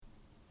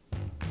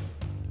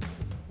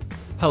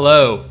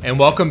Hello, and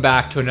welcome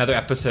back to another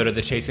episode of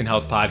the Chasing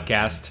Health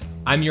Podcast.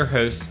 I'm your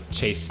host,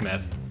 Chase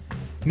Smith.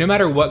 No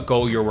matter what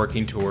goal you're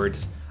working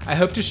towards, I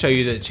hope to show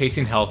you that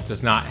chasing health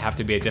does not have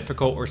to be a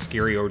difficult or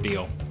scary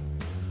ordeal.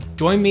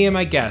 Join me and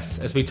my guests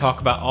as we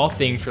talk about all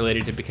things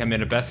related to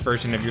becoming the best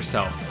version of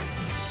yourself.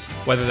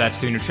 Whether that's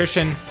through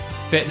nutrition,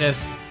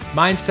 fitness,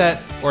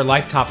 mindset, or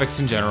life topics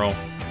in general,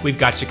 we've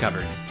got you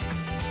covered.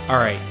 All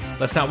right,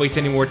 let's not waste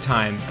any more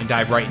time and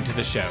dive right into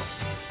the show.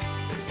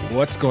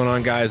 What's going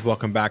on, guys?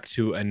 Welcome back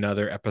to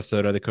another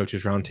episode of the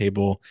Coaches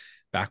Roundtable.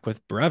 Back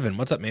with Brevin.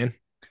 What's up, man?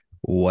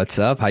 What's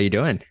up? How you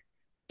doing?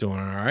 Doing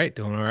all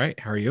right.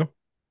 How are you?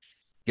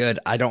 Good.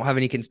 I don't have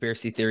any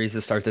conspiracy theories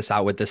to start this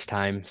out with this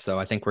time, so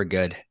I think we're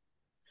good.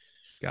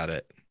 Got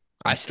it.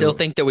 I still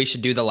think that we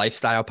should do the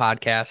lifestyle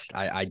podcast.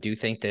 I do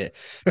think that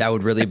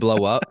would really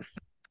blow up.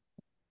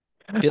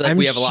 I feel like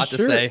we have a lot to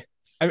say.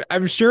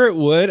 I'm sure it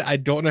would. I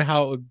don't know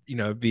how it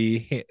would,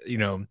 be,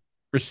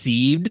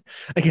 received.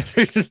 I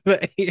guess,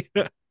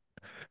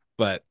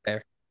 but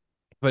Fair.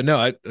 But no,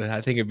 I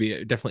think it'd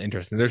be definitely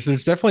interesting. There's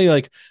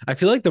definitely I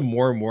feel like the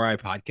more and more I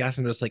podcast,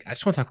 I'm just I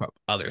just want to talk about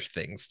other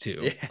things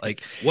too. Yeah.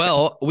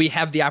 Well, we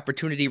have the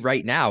opportunity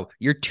right now.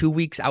 You're 2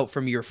 weeks out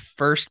from your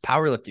first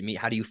powerlifting meet.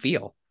 How do you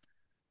feel?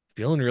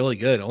 Feeling really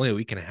good. Only a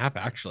week and a half,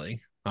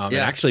 actually. And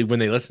actually, when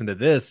they listen to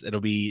this,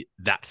 it'll be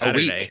that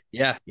Saturday. A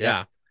week.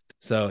 Yeah.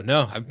 So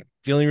no, I'm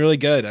feeling really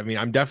good. I mean,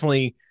 I'm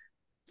definitely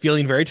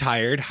feeling very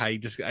tired. I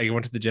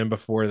went to the gym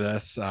before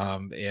this,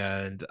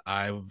 and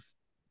I'm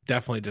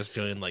definitely just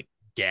feeling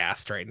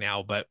gassed right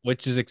now, but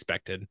which is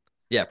expected.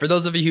 Yeah, for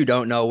those of you who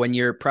don't know, when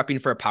you're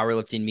prepping for a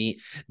powerlifting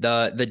meet,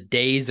 the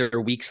days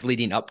or weeks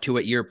leading up to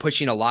it, you're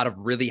pushing a lot of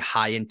really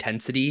high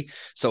intensity,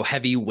 so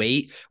heavy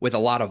weight with a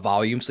lot of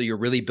volume. So you're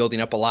really building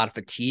up a lot of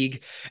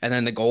fatigue. And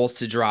then the goal is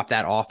to drop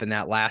that off in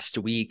that last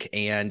week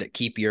and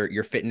keep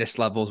your fitness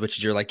levels, which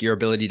is your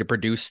ability to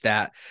produce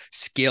that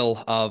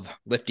skill of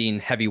lifting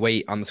heavy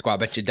weight on the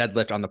squat, bench, and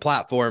deadlift on the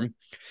platform.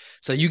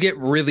 So you get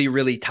really,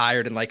 really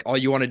tired and all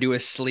you want to do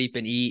is sleep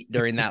and eat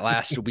during that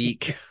last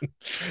week.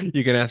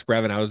 You can ask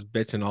Brevin. I was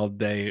bitching all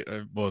day.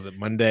 What was it,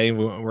 Monday?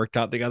 We worked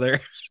out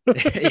together.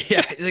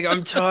 Yeah. He's like,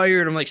 I'm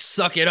tired. I'm like,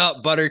 suck it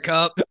up,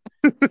 Buttercup.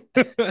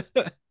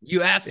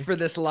 You asked for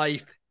this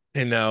life.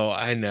 I know.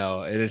 And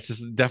it's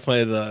just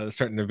definitely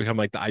starting to become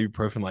like the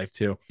ibuprofen life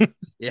too.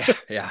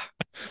 Yeah.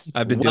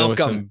 I've been dealing with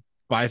some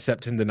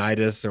bicep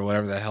tendonitis or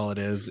whatever the hell it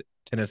is,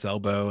 tennis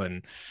elbow.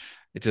 And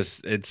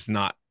it's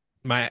not,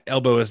 my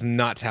elbow is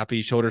not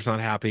happy, shoulder's not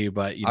happy,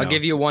 but I'll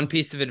give you one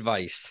piece of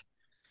advice.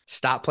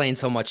 Stop playing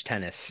so much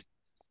tennis.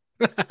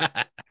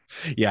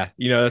 Yeah,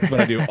 that's what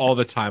I do all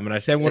the time. When I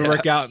say I'm going to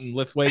work out and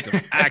lift weights,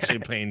 I'm actually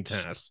playing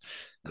tennis.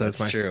 So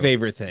that's my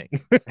favorite thing.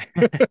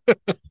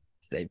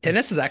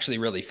 Tennis is actually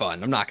really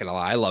fun. I'm not going to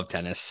lie. I love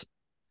tennis.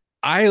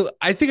 I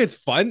think it's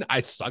fun.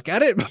 I suck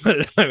at it,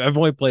 but I've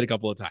only played a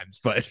couple of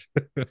times. But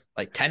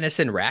tennis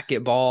and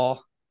racquetball,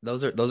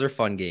 those are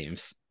fun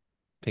games.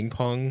 Ping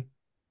pong.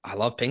 I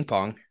love ping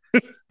pong.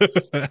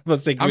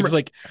 Let's say, can we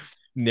just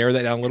narrow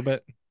that down a little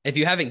bit? If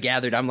you haven't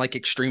gathered, I'm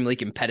extremely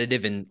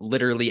competitive in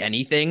literally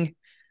anything.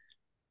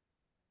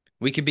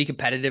 We could be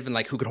competitive in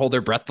who could hold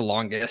their breath the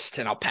longest,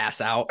 and I'll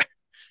pass out.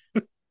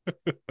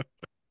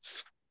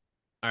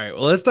 All right,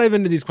 well, let's dive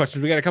into these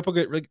questions. We got a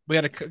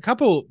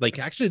couple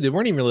actually, they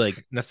weren't even really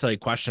necessarily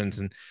questions.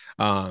 And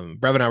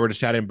Brev and I were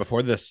just chatting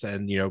before this,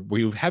 and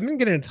we haven't been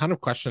getting a ton of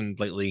questions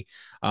lately.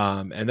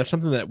 And that's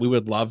something that we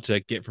would love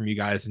to get from you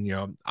guys.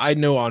 And I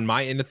know on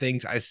my end of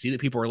things, I see that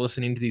people are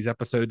listening to these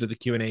episodes of the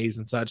Q&As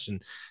and such. And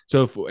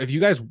so if you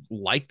guys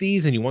like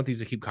these and you want these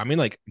to keep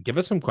coming, give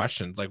us some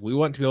questions. We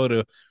want to be able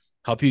to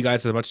help you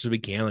guys as much as we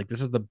can.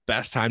 This is the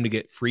best time to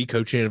get free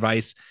coaching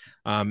advice.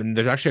 And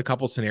there's actually a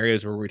couple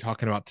scenarios where we're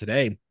talking about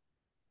today.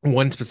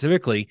 One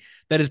specifically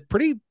that is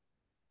pretty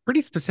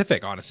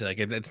specific, honestly.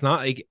 It's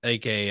not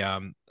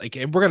and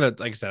we're gonna,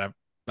 like I said,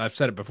 I've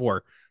said it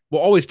before.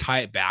 We'll always tie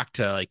it back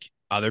to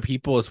other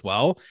people as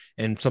well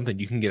and something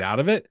you can get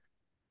out of it.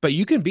 But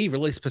you can be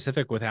really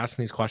specific with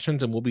asking these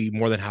questions, and we'll be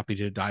more than happy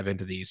to dive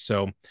into these.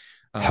 So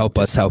help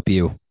us help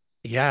you.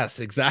 Yes,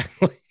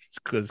 exactly.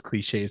 As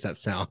cliche as that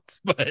sounds,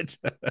 but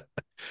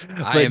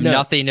I am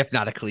nothing if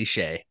not a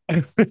cliche.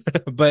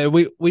 But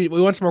we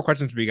want some more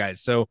questions from you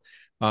guys. So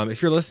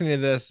if you're listening to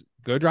this,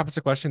 go drop us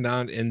a question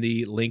down in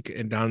the link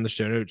and down in the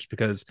show notes,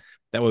 because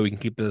that way we can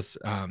keep this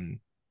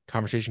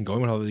conversation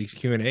going with all of these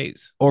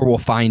Q&As. Or we'll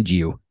find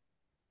you.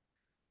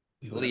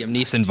 Liam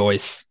Neeson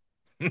voice.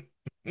 I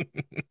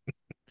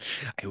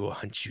will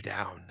hunt you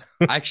down.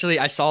 Actually,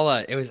 I saw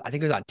I think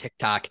it was on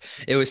TikTok.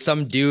 It was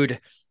some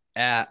dude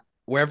at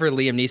wherever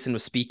Liam Neeson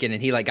was speaking,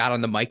 and he got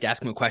on the mic to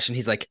ask him a question.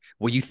 He's like,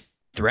 "Will you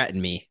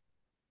threaten me?"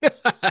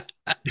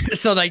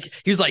 So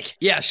he was like,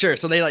 "Yeah, sure."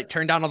 So they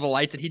turned down all the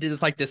lights, and he did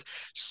this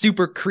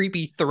super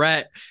creepy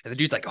threat, and the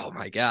dude's like, "Oh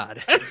my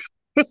god."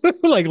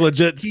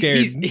 Legit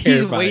scared.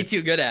 He's way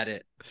too good at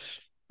it.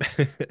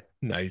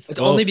 Nice. It's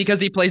only because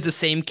he plays the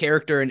same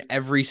character in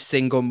every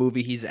single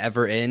movie he's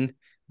ever in.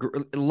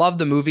 Love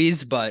the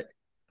movies, but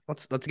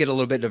let's get a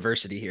little bit of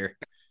diversity here.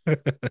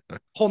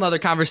 Whole nother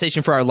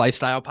conversation for our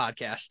lifestyle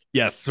podcast.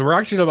 Yes, so we're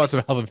actually talking about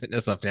some health and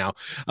fitness stuff now.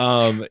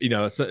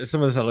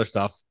 Some of this other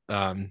stuff,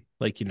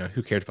 like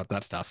who cares about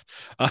that stuff?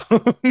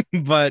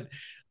 But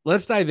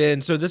let's dive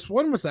in. So this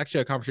one was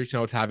actually a conversation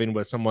I was having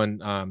with someone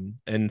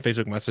in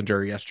Facebook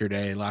Messenger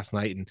last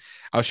night, and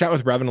I was chatting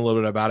with Brevin a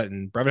little bit about it,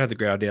 and Brevin had the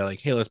great idea,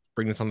 like, hey, let's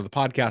bring this onto the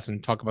podcast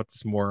and talk about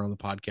this more on the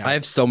I podcast.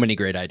 have so many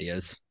great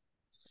ideas.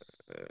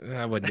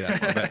 I wouldn't do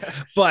that,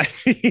 but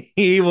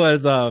he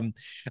was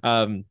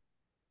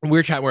we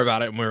were chatting more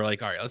about it, and we were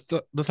like, all right, let's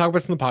talk about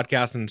this in the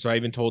podcast. And so I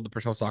even told the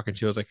person I was talking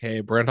to, I was like,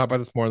 hey, we're gonna talk about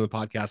this more on the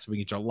podcast so we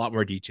can get you a lot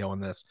more detail on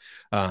this.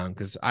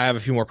 Because I have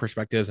a few more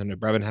perspectives, and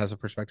Brevin has a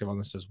perspective on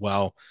this as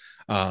well.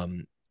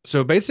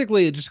 So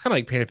basically just kind of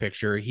like paint a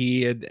picture.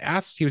 He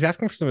was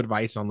asking for some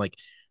advice on like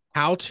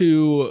how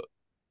to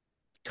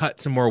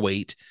cut some more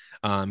weight.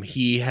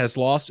 He has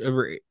lost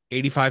over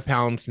 85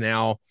 pounds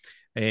now,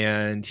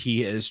 and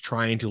he is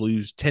trying to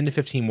lose 10 to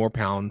 15 more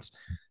pounds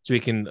so he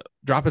can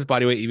drop his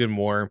body weight even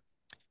more.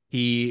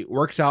 He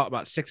works out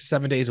about 6 to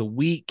 7 days a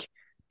week.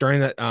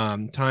 During that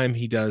time,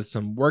 he does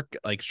some work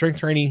like strength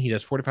training. He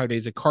does 4 to 5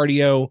 days of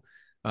cardio.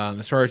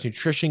 As far as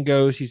nutrition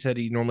goes, he said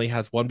he normally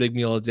has one big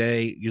meal a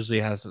day, usually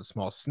has a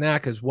small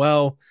snack as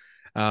well.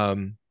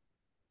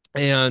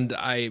 And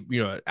I,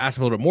 asked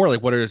him a little bit more,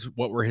 like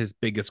what were his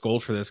biggest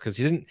goals for this? Because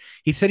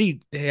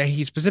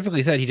he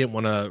specifically said he didn't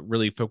want to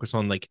really focus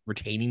on like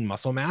retaining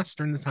muscle mass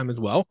during this time as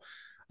well.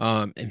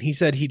 And he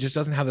said he just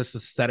doesn't have this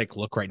aesthetic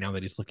look right now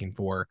that he's looking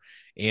for.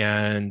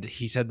 And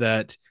he said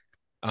that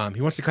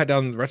he wants to cut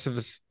down the rest of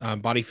his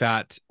body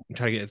fat and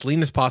try to get as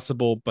lean as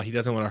possible, but he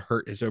doesn't want to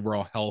hurt his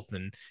overall health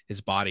and his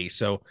body.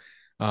 So,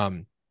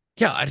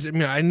 yeah,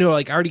 I know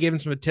like I already gave him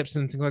some tips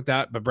and things like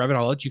that, but Brevin,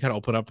 I'll let you kind of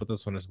open up with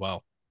this one as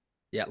well.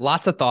 Yeah,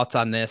 lots of thoughts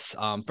on this.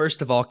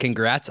 First of all,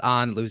 congrats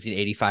on losing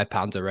 85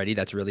 pounds already.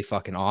 That's really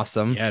fucking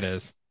awesome. Yeah, it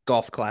is.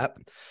 Golf clap.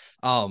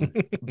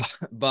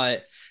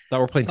 But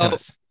Thought we're playing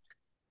tennis.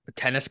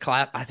 Tennis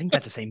clap. I think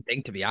that's the same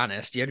thing, to be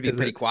honest. You have to be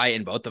pretty quiet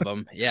in both of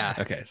them. Yeah.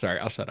 Okay, sorry,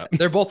 I'll shut up.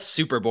 They're both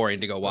super boring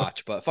to go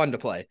watch, but fun to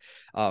play.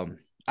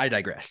 I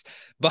digress.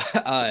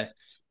 But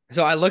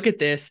so I look at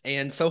this,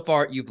 and so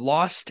far you've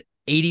lost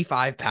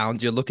 85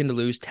 pounds. You're looking to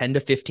lose 10 to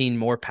 15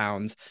 more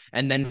pounds.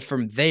 And then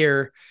from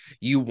there,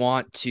 you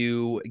want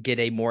to get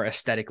a more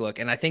aesthetic look.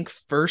 And I think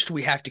first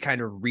we have to kind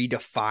of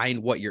redefine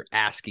what you're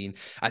asking.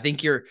 I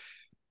think your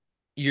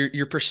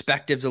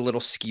perspective's a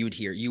little skewed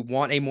here. You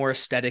want a more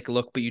aesthetic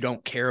look, but you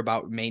don't care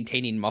about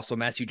maintaining muscle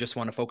mass. You just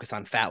want to focus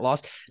on fat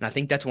loss. And I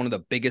think that's one of the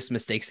biggest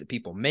mistakes that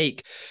people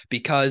make,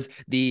 because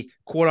the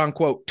quote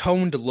unquote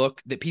toned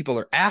look that people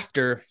are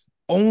after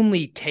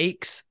only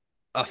takes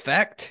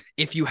effect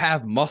if you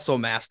have muscle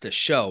mass to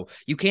show.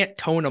 You can't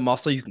tone a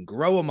muscle. You can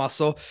grow a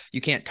muscle.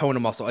 You can't tone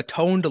a muscle. A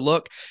toned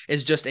look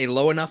is just a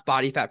low enough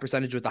body fat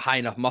percentage with a high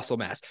enough muscle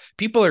mass.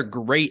 People are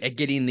great at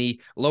getting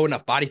the low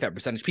enough body fat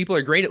percentage. People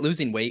are great at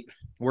losing weight.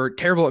 We're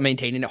terrible at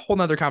maintaining. A whole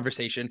nother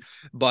conversation.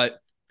 But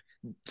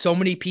so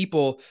many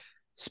people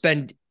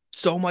spend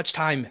so much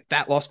time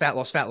fat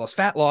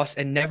loss,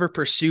 and never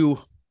pursue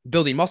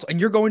building muscle. And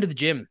you're going to the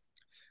gym,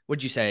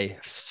 what'd you say,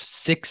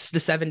 6 to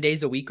 7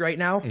 days a week right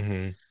now?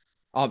 Mm-hmm.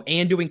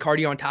 And doing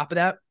cardio on top of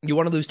that. You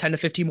want to lose 10 to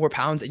 15 more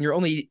pounds, and you're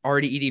only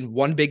already eating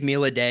one big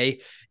meal a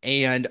day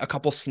and a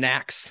couple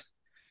snacks.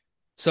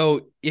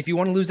 So if you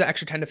want to lose that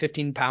extra 10 to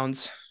 15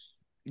 pounds,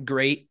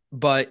 great,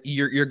 but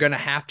you're going to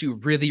have to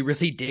really,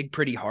 really dig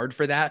pretty hard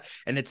for that.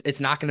 And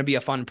it's not going to be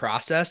a fun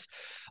process.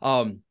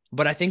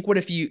 But I think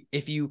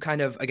if you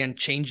kind of, again,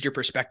 changed your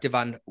perspective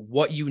on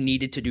what you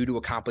needed to do to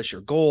accomplish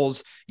your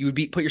goals, you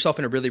would put yourself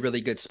in a really,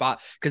 really good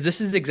spot. Because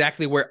this is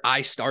exactly where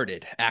I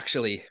started,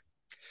 actually.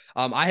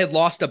 I had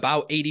lost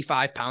about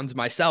 85 pounds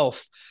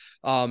myself.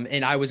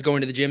 And I was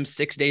going to the gym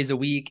 6 days a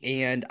week.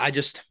 And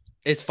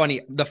it's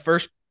funny. The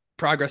first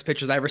progress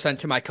pictures I ever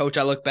sent to my coach,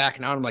 I look back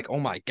now and I'm like, oh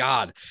my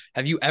God,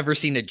 have you ever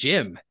seen a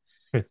gym?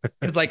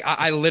 Because like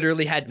I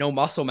literally had no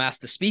muscle mass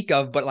to speak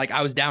of, but like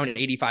I was down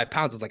 85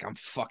 pounds. I was like, I'm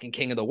fucking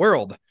king of the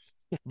world.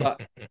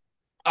 But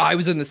I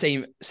was in the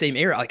same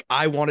era. Like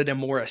I wanted a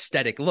more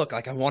aesthetic look.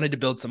 Like I wanted to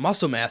build some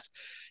muscle mass.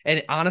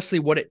 And honestly,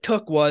 what it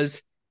took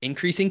was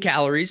increasing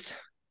calories,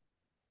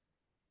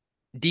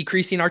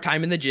 decreasing our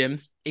time in the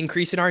gym,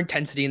 increasing our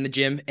intensity in the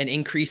gym, and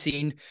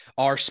increasing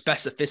our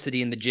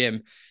specificity in the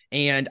gym.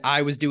 And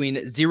I was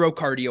doing zero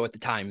cardio at the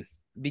time,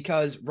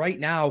 because right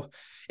now,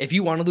 if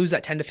you want to lose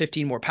that 10 to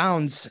 15 more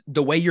pounds,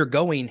 the way you're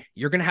going,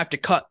 you're going to have to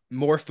cut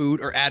more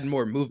food or add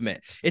more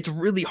movement. It's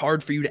really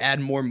hard for you to add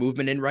more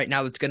movement in right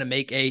now. That's going to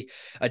make a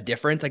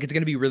difference. Like it's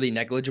going to be really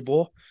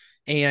negligible.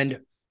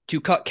 And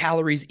to cut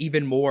calories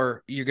even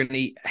more, you're going to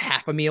eat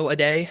half a meal a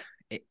day,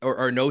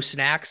 or no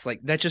snacks. Like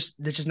that's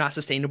just not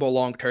sustainable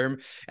long-term.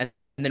 And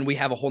then we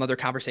have a whole nother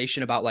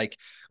conversation about like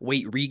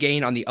weight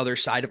regain on the other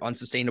side of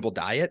unsustainable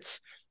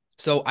diets.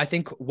 So I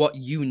think what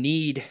you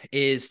need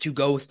is to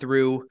go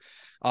through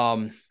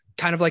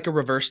kind of like a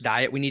reverse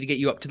diet. We need to get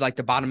you up to like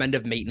the bottom end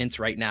of maintenance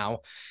right now.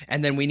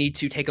 And then we need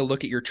to take a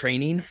look at your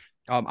training.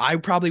 I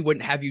probably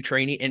wouldn't have you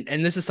training.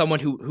 And this is someone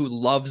who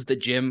loves the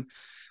gym.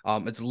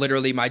 It's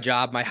literally my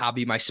job, my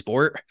hobby, my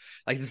sport.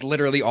 Like it's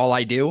literally all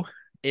I do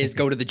is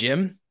go to the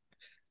gym.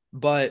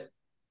 But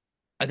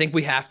I think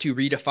we have to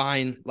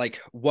redefine like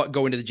what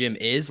going to the gym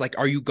is. Like,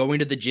 are you going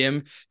to the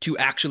gym to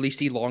actually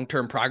see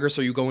long-term progress?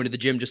 Or are you going to the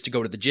gym just to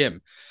go to the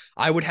gym?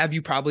 I would have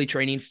you probably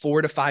training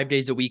 4 to 5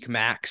 days a week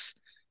max.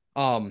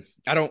 I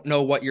don't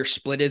know what your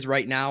split is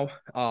right now.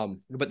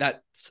 But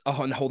that's a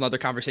whole nother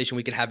conversation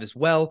we could have as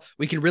well.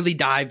 We can really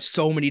dive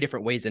so many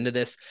different ways into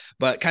this,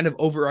 but kind of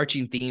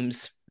overarching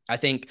themes. I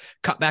think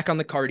cut back on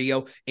the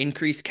cardio,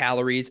 increase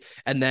calories,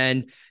 and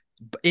then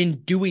in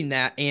doing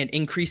that and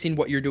increasing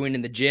what you're doing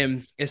in the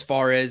gym as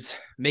far as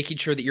making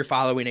sure that you're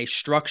following a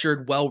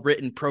structured,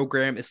 well-written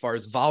program as far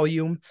as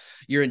volume,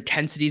 your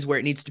intensities where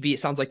it needs to be. It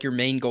sounds like your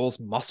main goal is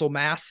muscle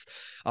mass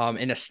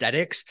and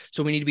aesthetics.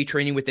 So we need to be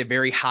training with a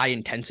very high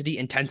intensity.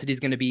 Intensity is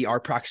going to be our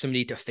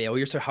proximity to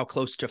failure. So how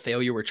close to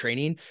failure we're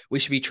training. We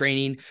should be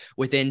training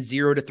within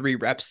 0 to 3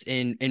 reps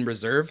in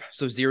reserve.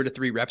 So 0 to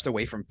 3 reps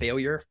away from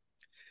failure.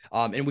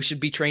 And we should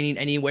be training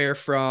anywhere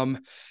from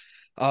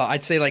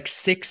I'd say like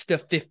 6 to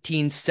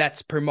 15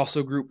 sets per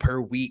muscle group per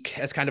week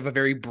as kind of a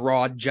very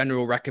broad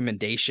general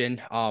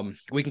recommendation.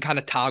 We can kind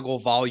of toggle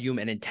volume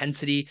and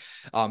intensity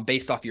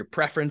based off your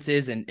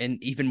preferences and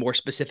even more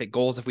specific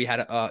goals if we had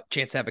a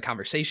chance to have a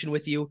conversation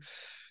with you.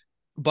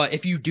 But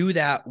if you do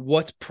that,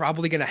 what's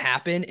probably going to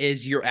happen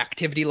is your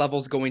activity level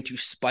is going to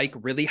spike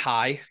really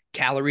high.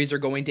 Calories are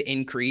going to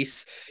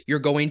increase. You're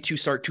going to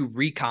start to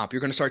recomp.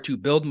 You're going to start to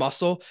build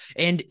muscle.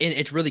 And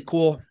it's really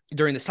cool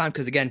during this time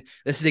because, again,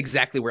 this is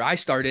exactly where I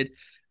started.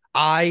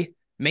 I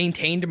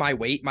maintained my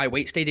weight. My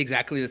weight stayed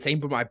exactly the same,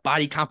 but my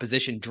body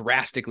composition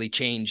drastically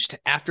changed.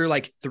 After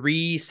like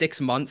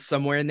 3-6 months,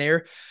 somewhere in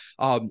there,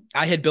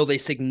 I had built a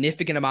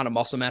significant amount of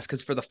muscle mass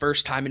because for the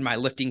first time in my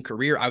lifting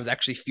career, I was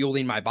actually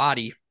fueling my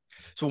body.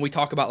 So when we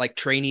talk about like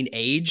training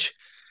age,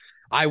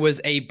 I was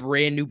a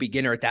brand new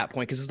beginner at that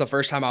point because this is the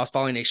first time I was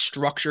following a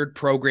structured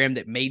program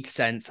that made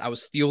sense. I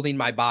was fueling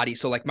my body.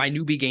 So like my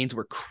newbie gains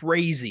were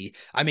crazy.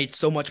 I made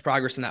so much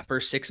progress in that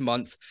first 6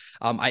 months.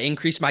 I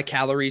increased my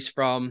calories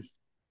from,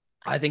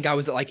 I think I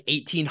was at like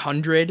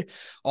 1,800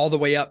 all the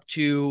way up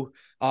to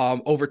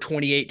over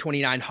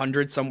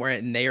 2,900, somewhere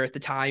in there at the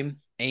time.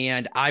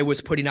 And I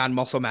was putting on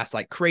muscle mass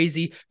like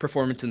crazy.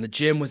 Performance in the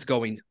gym was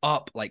going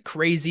up like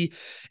crazy.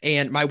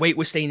 And my weight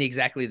was staying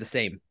exactly the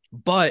same.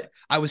 But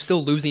I was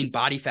still losing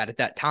body fat at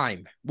that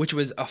time, which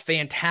was a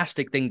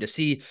fantastic thing to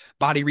see.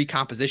 Body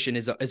recomposition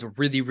is a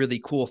really,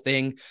 really cool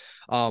thing.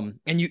 And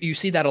you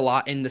see that a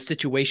lot in the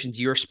situations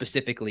you're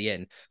specifically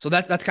in. So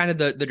that's kind of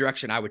the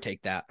direction I would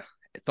take that.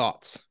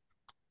 Thoughts?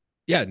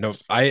 Yeah, no,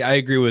 I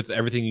agree with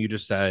everything you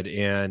just said.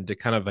 And to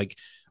kind of like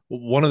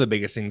one of the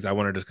biggest things I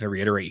wanted to kind of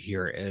reiterate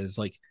here is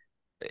like,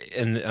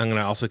 and I'm going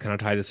to also kind of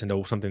tie this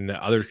into something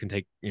that others can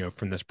take,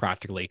 from this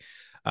practically,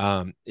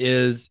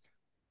 is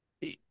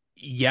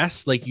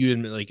yes, like you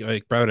and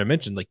like Brad I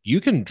mentioned, like you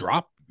can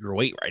drop your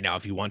weight right now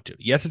if you want to.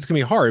 Yes, it's going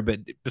to be hard, but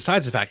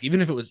besides the fact,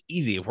 even if it was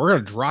easy, if we're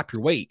going to drop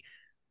your weight,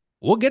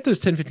 we'll get those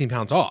 10, 15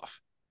 pounds off,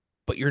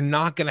 but you're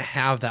not going to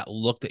have that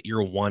look that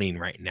you're wanting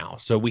right now.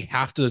 So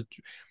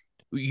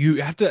you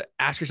have to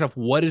ask yourself,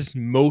 what is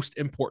most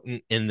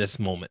important in this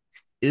moment?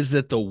 Is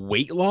it the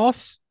weight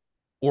loss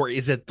or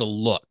is it the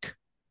look?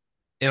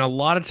 And a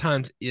lot of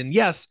times, and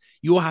yes,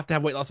 you will have to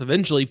have weight loss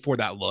eventually for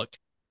that look,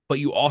 but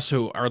you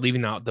also are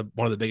leaving out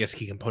one of the biggest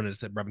key components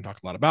that Brevin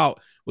talked a lot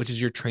about, which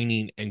is your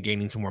training and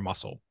gaining some more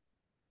muscle.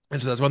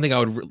 And so that's one thing I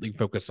would really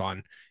focus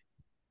on.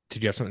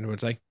 Did you have something to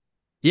say?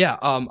 Yeah,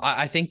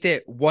 I think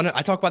that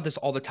I talk about this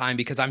all the time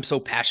because I'm so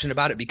passionate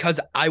about it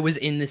because I was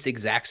in this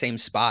exact same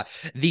spot.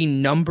 The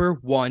number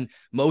one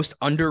most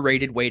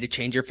underrated way to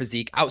change your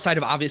physique, outside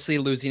of obviously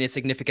losing a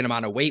significant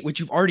amount of weight,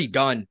 which you've already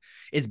done,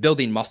 is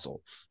building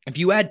muscle. If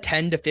you add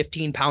 10 to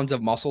 15 pounds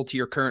of muscle to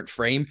your current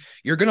frame,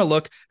 you're going to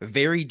look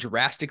very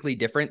drastically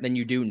different than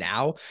you do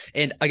now.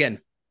 And again,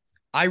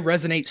 I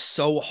resonate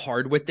so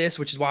hard with this,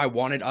 which is why I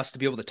wanted us to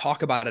be able to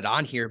talk about it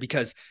on here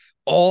because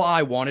all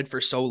I wanted for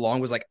so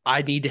long was like,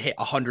 I need to hit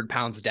 100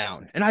 pounds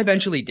down. And I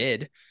eventually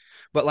did.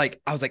 But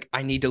like, I was like,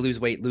 I need to lose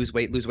weight, lose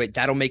weight, lose weight.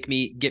 That'll make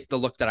me get the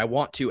look that I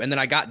want to. And then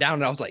I got down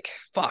and I was like,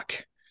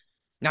 fuck,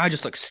 now I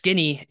just look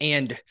skinny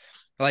and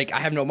like I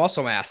have no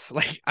muscle mass.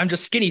 Like I'm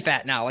just skinny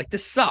fat now. Like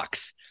this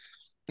sucks.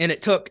 And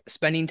it took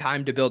spending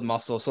time to build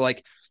muscle. So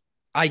like,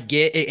 I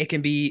get it, it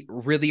can be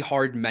really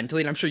hard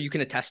mentally. And I'm sure you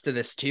can attest to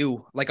this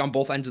too, like on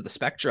both ends of the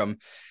spectrum,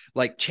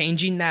 like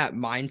changing that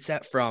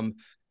mindset from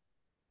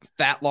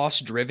fat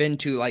loss driven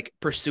to like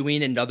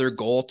pursuing another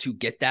goal to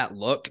get that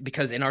look,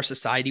 because in our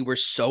society we're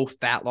so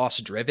fat loss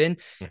driven,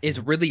 is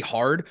really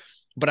hard.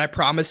 But I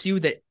promise you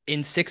that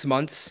in 6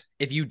 months,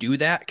 if you do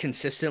that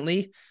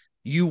consistently,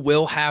 you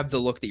will have the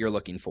look that you're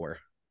looking for.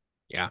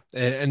 Yeah.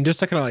 And just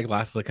to kind of like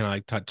lastly, kind of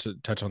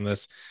like touch on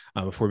this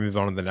before we move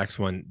on to the next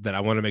one, that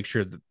I want to make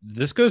sure that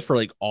this goes for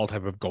like all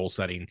type of goal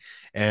setting.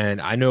 And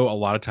I know a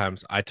lot of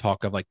times I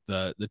talk of like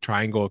the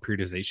triangle of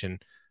periodization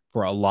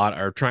for a lot,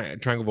 or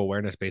triangle of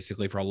awareness,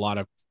 basically for a lot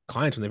of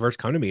clients when they first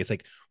come to me. It's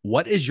like,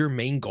 what is your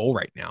main goal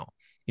right now?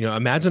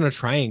 Imagine a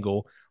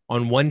triangle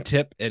On one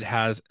tip, it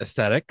has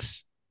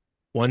aesthetics.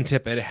 One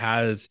tip, it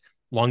has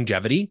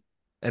longevity,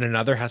 and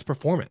another has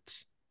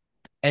performance.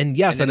 And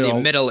yes, And I in the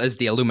know. middle is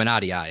the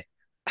Illuminati eye.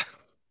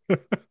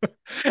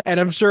 And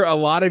I'm sure a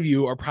lot of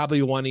you are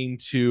probably wanting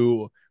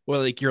to, well,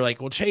 like you're like,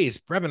 well, Chase,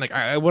 Brevin, like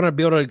I want to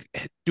be able to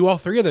do all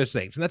three of those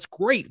things. And that's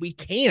great. We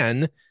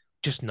can,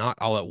 just not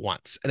all at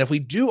once. And if we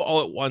do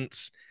all at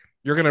once,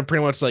 you're going to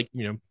pretty much like,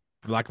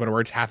 for lack of better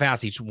words,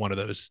 half-ass each one of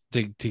those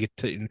to get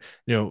to,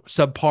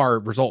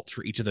 subpar results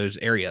for each of those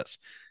areas.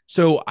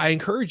 So I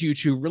encourage you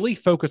to really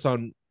focus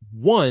on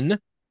one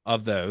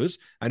of those.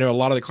 I know a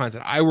lot of the clients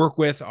that I work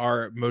with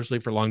are mostly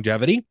for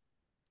longevity.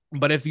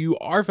 But if you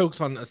are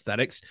focused on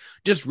aesthetics,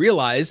 just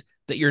realize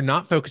that you're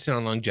not focusing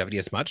on longevity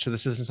as much. So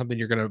this isn't something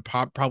you're going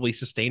to probably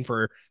sustain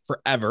for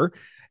forever.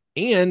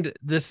 And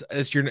this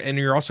is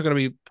you're also going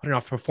to be putting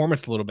off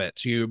performance a little bit.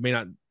 So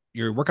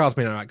your workouts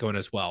may not go in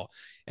as well.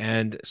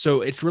 And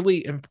so it's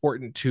really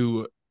important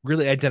to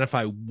really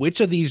identify which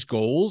of these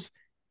goals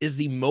is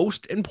the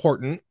most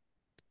important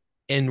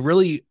and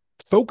really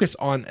focus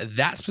on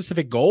that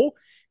specific goal.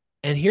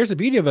 And here's the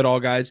beauty of it all,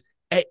 guys.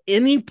 At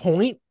any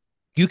point,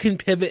 you can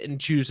pivot and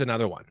choose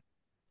another one.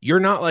 You're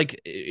not like,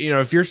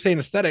 if you're saying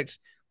aesthetics,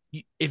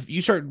 if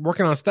you start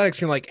working on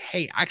aesthetics, you're like,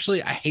 hey,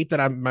 actually, I hate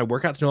that my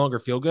workouts no longer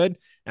feel good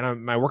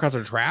and my workouts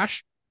are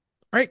trash.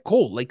 All right,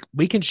 cool. Like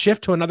we can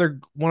shift to another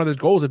one of those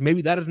goals if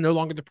maybe that is no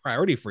longer the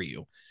priority for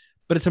you.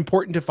 But it's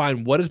important to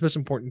find what is most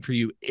important for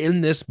you in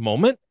this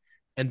moment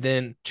and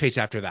then chase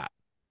after that.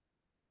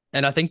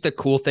 And I think the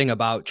cool thing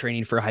about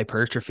training for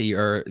hypertrophy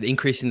or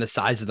increasing the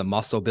size of the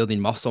muscle, building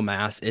muscle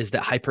mass, is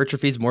that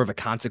hypertrophy is more of a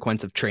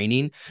consequence of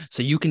training.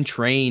 So you can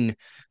train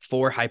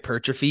for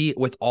hypertrophy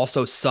with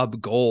also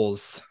sub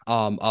goals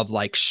of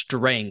like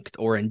strength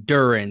or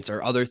endurance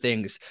or other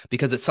things,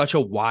 because it's such a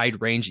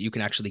wide range that you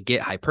can actually get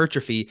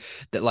hypertrophy,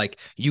 that like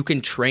you can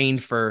train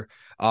for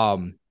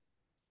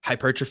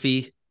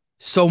hypertrophy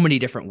so many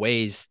different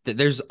ways that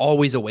there's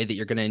always a way that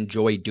you're going to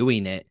enjoy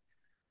doing it.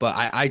 But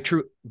I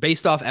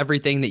based off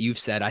everything that you've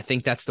said, I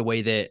think that's the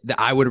way that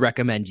I would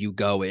recommend you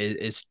go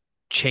is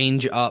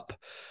change up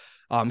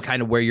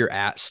kind of where you're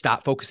at.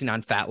 Stop focusing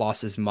on fat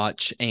loss as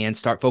much and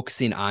start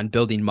focusing on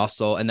building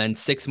muscle. And then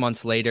 6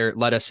 months later,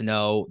 let us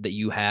know that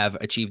you have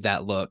achieved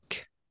that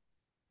look.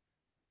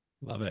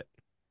 Love it.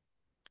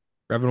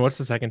 Reverend, what's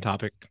the second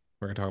topic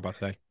we're going to talk about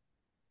today?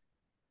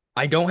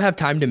 I don't have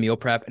time to meal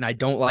prep and I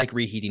don't like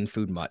reheating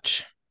food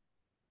much.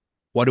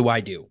 What do I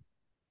do?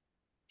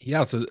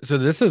 Yeah, so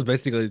this is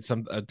basically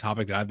a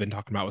topic that I've been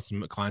talking about with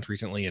some clients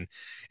recently, and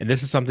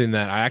this is something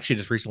that I actually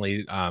just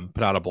recently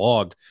put out a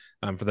blog.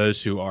 For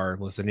those who are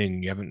listening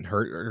and you haven't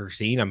heard or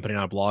seen, I'm putting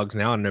out blogs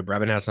now. I know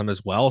Brevin has some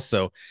as well,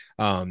 so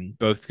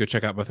both go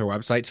check out both our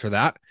websites for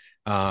that.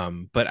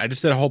 But I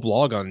just did a whole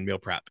blog on meal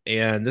prep,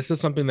 and this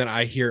is something that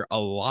I hear a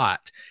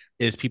lot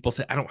is people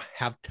say I don't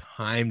have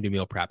time to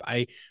meal prep.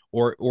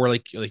 Or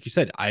like you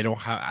said, I don't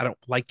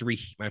like to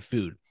reheat my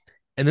food.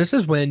 And this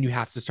is when you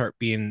have to start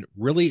being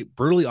really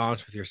brutally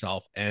honest with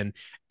yourself and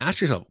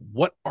ask yourself,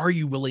 what are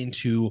you willing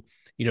to,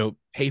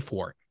 pay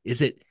for?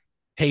 Is it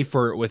pay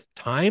for it with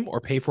time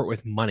or pay for it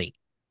with money?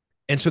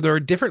 And so there are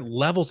different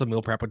levels of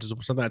meal prep, which is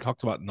something I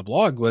talked about in the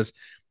blog. Was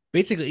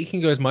basically it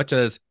can go as much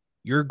as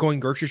you're going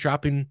grocery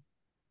shopping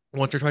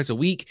once or twice a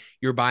week.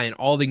 You're buying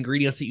all the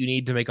ingredients that you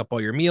need to make up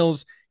all your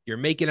meals. You're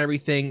making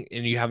everything,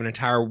 and you have an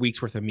entire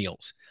week's worth of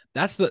meals.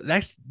 That's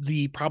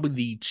the probably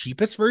the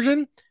cheapest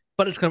version,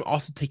 but it's going to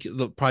also take you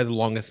probably the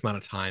longest amount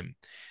of time.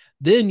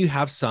 Then you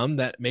have some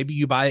that maybe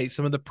you buy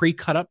some of the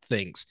pre-cut up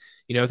things.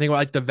 Think about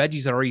like the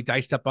veggies that are already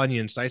diced up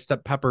onions, diced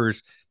up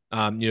peppers,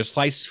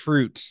 sliced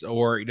fruits,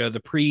 or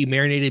the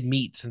pre-marinated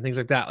meats and things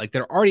like that. Like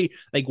they're already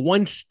like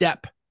one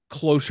step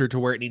closer to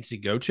where it needs to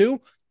go to.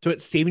 So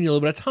it's saving you a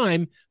little bit of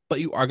time, but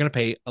you are going to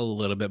pay a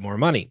little bit more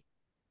money.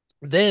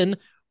 Then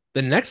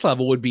the next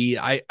level would be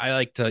I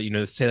like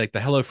to say like the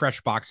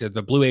HelloFresh box,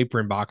 the Blue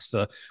Apron box,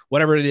 the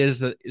whatever it is,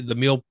 the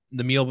meal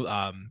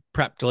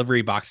prep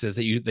delivery boxes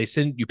that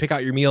you pick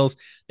out your meals,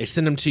 they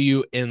send them to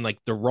you in like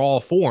the raw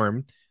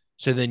form.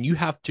 So then you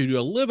have to do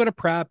a little bit of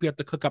prep, you have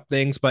to cook up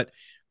things, but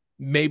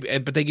they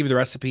give you the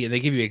recipe and they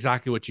give you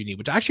exactly what you need,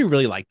 which I actually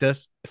really like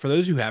this. For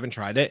those who haven't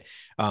tried it,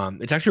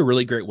 it's actually a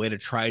really great way to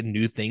try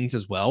new things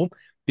as well,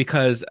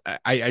 because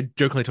I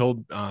jokingly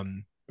told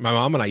my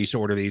mom and I used to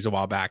order these a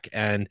while back,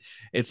 and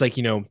it's like,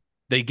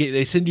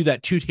 they send you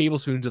that 2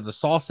 tablespoons of the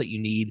sauce that you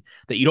need,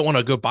 that you don't want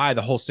to go buy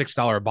the whole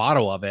 $6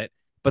 bottle of it,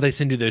 but they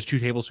send you those 2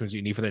 tablespoons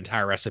you need for the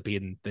entire recipe,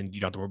 and then you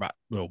don't have to worry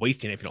about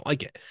wasting it if you don't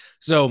like it.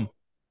 So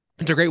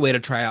it's a great way to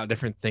try out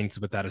different things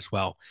with that as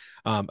well.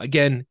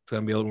 Again, it's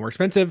going to be a little more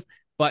expensive,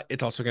 but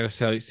it's also going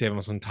to save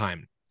them some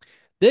time.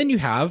 Then you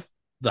have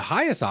the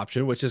highest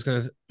option, which is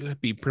going to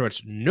be pretty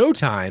much no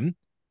time,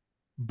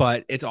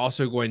 but it's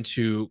also going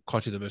to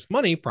cost you the most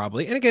money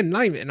probably. And again,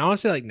 not even, and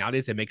honestly, like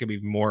nowadays they make them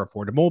even more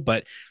affordable,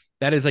 but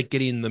That is like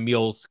getting the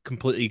meals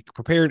completely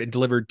prepared and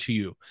delivered to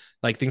you.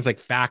 Like things like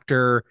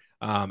Factor.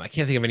 I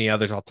can't think of any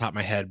others off the top of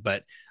my head,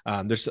 but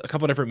there's a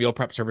couple of different meal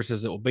prep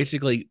services that will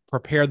basically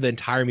prepare the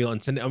entire meal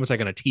and send it almost like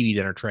on a TV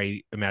dinner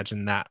tray.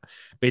 Imagine that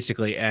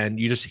basically, and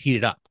you just heat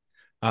it up.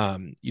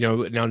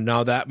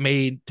 Now that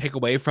may take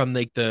away from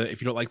like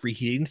if you don't like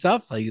reheating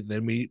stuff, like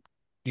then we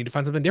need to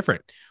find something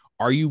different.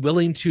 Are you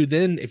willing to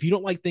then, if you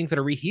don't like things that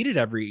are reheated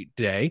every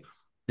day,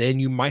 then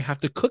you might have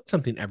to cook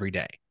something every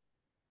day.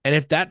 And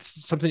if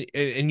that's something,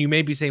 and you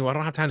may be saying, well, I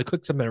don't have time to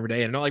cook something every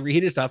day and I don't like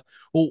reheated stuff.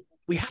 Well,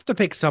 we have to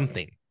pick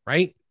something,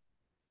 right?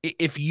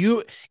 If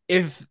you,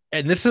 if,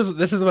 and this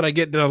is what I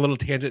get in a little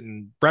tangent,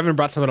 and Brevin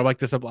brought something like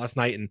this up last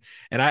night,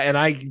 and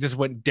I just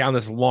went down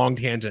this long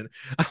tangent.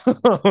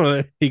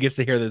 He gets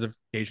to hear this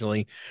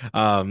occasionally. It's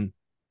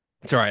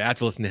all right. I have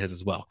to listen to his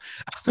as well.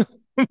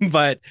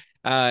 But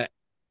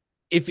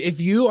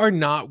if you are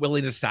not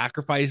willing to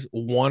sacrifice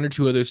one or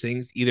two of those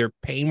things, either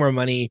paying more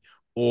money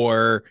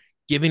or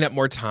giving up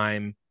more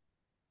time,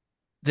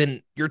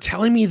 then you're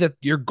telling me that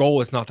your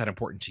goal is not that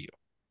important to you.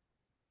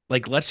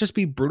 Like, let's just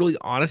be brutally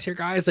honest here,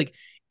 guys. Like,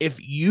 if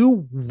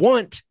you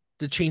want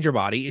to change your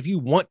body, if you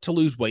want to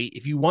lose weight,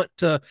 if you want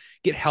to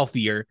get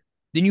healthier,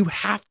 then you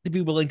have to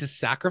be willing to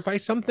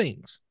sacrifice some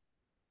things.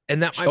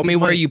 And that Show me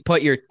where you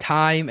put your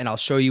time, and I'll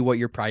show you what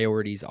your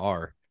priorities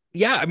are.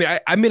 Yeah, I mean,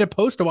 I made a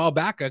post a while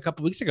back, a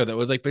couple of weeks ago, that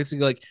was like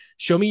basically like,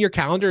 show me your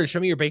calendar and show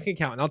me your bank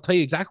account, and I'll tell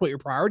you exactly what your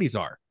priorities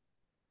are.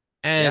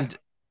 And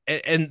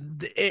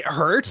and it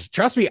hurts.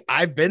 Trust me,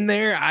 I've been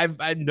there.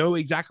 I know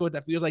exactly what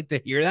that feels like to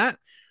hear that.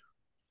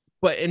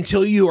 But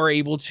until you are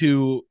able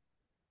to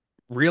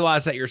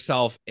realize that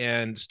yourself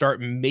and start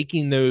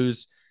making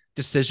those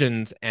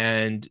decisions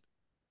and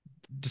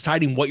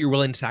deciding what you're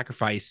willing to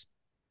sacrifice,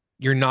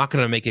 you're not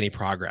going to make any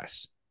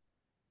progress.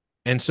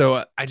 And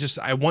so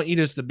I want you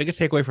to, the biggest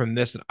takeaway from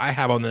this that I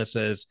have on this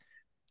is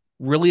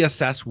really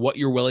assess what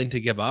you're willing to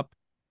give up.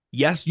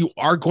 Yes, you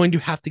are going to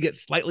have to get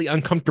slightly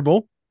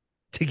uncomfortable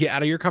to get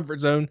out of your comfort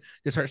zone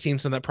to start seeing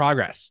some of that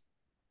progress.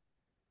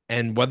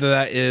 And whether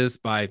that is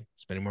by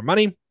spending more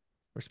money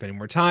or spending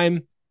more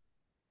time,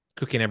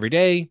 cooking every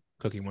day,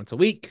 cooking once a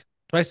week,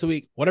 twice a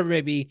week, whatever it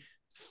may be,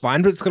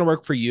 find what's going to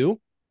work for you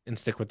and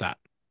stick with that.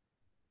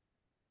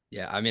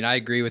 Yeah, I mean, I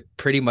agree with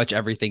pretty much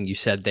everything you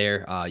said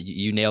there.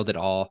 You nailed it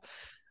all.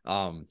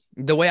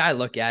 The way I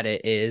look at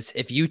it is,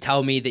 if you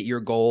tell me that your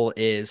goal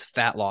is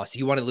fat loss,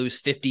 you want to lose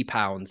 50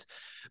 pounds,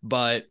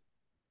 but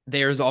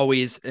there's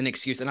always an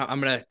excuse. And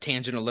I'm going to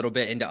tangent a little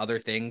bit into other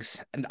things.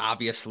 And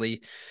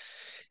obviously,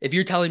 if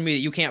you're telling me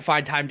that you can't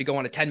find time to go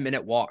on a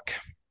 10-minute walk,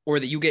 or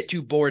that you get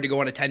too bored to go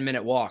on a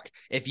 10-minute walk,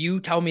 if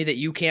you tell me that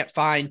you can't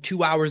find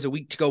 2 hours a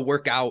week to go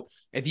work out,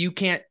 if you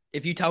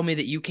tell me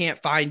that you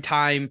can't find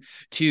time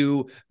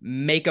to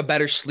make a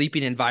better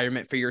sleeping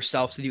environment for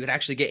yourself so that you can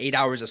actually get 8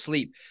 hours of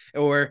sleep,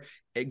 or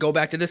go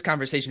back to this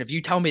conversation, if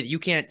you tell me that you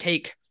can't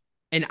take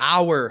an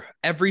hour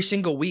every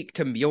single week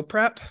to meal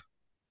prep,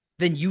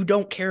 then you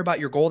don't care about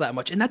your goal that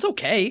much. And that's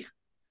okay.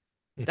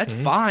 That's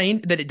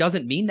fine that it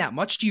doesn't mean that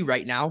much to you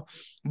right now,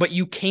 but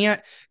you can't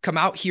come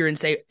out here and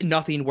say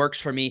nothing works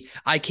for me.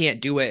 I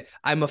can't do it.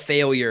 I'm a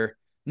failure.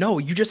 No,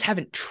 you just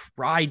haven't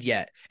tried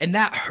yet. And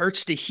that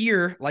hurts to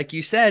hear, like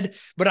you said,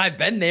 but I've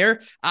been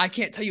there. I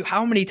can't tell you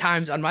how many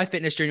times on my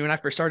fitness journey when I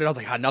first started, I was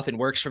like, nothing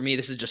works for me.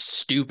 This is just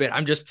stupid.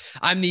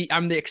 I'm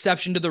the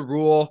exception to the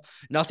rule.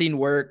 Nothing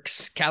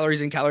works.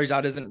 Calories in, calories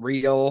out isn't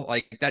real.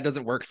 Like, that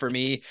doesn't work for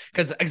me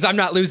because I'm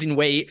not losing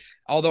weight.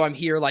 Although I'm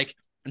here, like,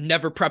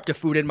 never prepped a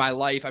food in my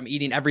life. I'm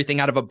eating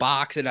everything out of a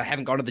box and I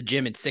haven't gone to the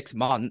gym in 6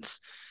 months.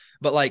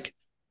 But like,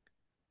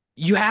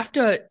 you have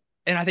to,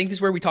 and I think this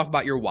is where we talk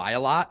about your why a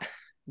lot,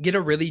 get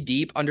a really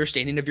deep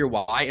understanding of your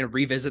why and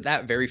revisit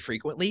that very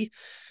frequently.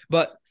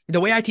 But the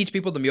way I teach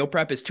people the meal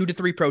prep is 2 to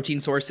 3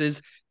 protein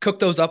sources, cook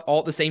those up all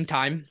at the same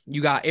time.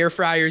 You got air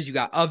fryers, you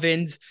got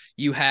ovens,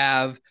 you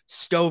have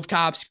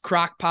stovetops,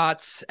 crock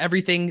pots,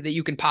 everything that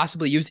you can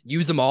possibly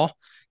use them all.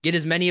 Get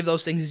as many of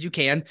those things as you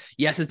can.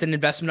 Yes, it's an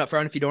investment up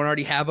front if you don't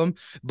already have them,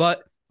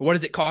 but what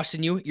is it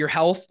costing you? Your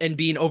health and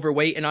being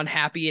overweight and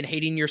unhappy and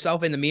hating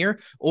yourself in the mirror,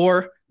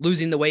 or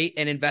losing the weight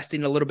and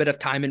investing a little bit of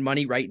time and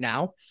money right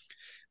now.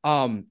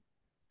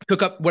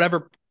 Cook up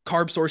whatever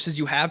carb sources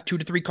you have, 2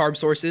 to 3 carb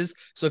sources.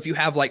 So if you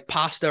have like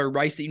pasta or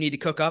rice that you need to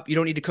cook up, you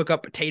don't need to cook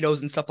up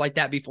potatoes and stuff like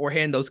that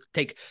beforehand. Those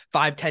take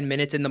 5-10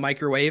 minutes in the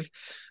microwave.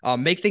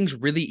 Make things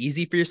really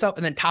easy for yourself,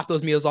 and then top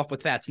those meals off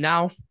with fats.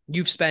 Now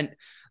you've spent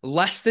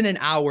less than an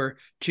hour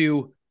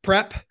to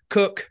prep,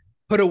 cook,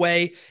 put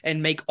away,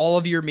 and make all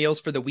of your meals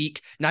for the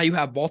week. Now you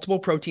have multiple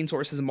protein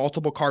sources and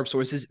multiple carb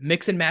sources.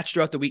 Mix and match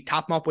throughout the week,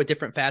 top them up with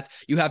different fats.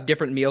 You have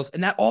different meals.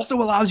 And that also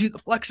allows you the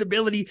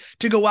flexibility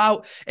to go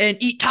out and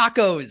eat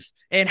tacos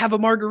and have a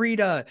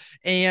margarita.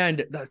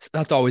 And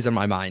that's always in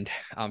my mind.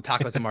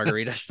 Tacos and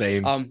margaritas.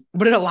 Same.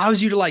 But it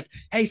allows you to, like,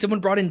 hey,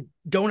 someone brought in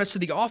donuts to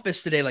the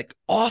office today. Like,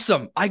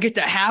 awesome. I get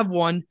to have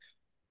one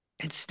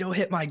and still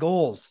hit my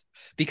goals,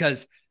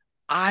 because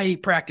I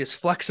practice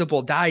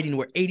flexible dieting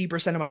where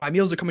 80% of my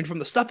meals are coming from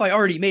the stuff I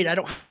already made. I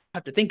don't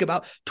have to think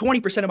about.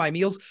 20% of my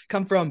meals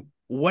come from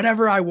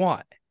whatever I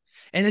want.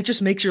 And it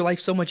just makes your life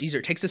so much easier.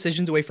 It takes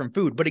decisions away from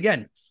food. But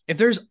again, if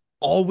there's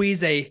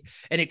always an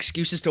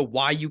excuse as to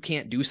why you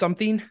can't do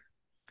something,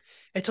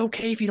 it's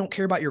okay if you don't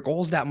care about your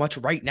goals that much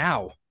right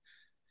now.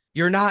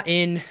 You're not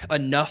in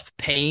enough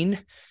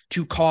pain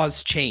to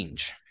cause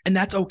change, and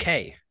that's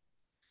okay.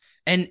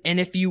 And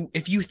if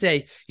you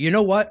say, you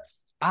know what,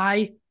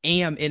 I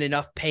am in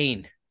enough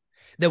pain,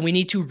 then we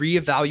need to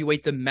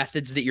reevaluate the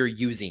methods that you're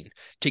using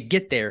to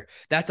get there.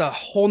 That's a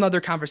whole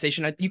nother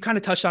conversation. You kind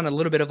of touched on a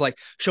little bit of like,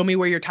 show me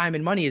where your time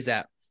and money is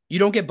at. You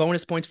don't get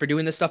bonus points for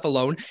doing this stuff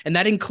alone. And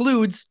that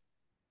includes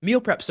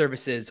meal prep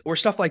services or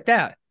stuff like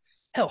that.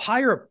 Hell,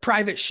 hire a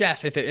private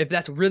chef if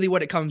that's really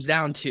what it comes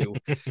down to.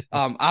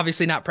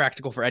 Obviously not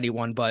practical for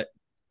anyone, but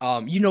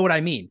you know what I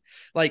mean.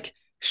 Like,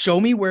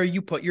 show me where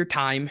you put your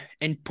time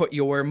and put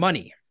your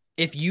money.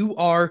 If you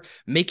are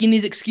making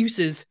these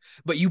excuses,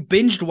 but you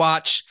binged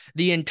watch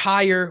the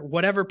entire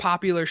whatever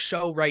popular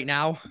show right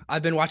now,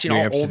 I've been watching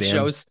all old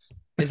shows.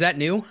 Is that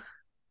new?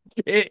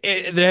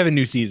 They have a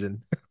new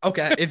season.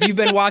 Okay. If you've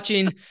been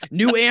watching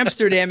New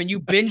Amsterdam and you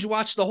binge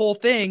watch the whole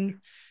thing,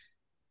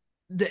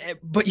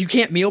 but you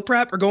can't meal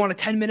prep or go on a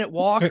 10-minute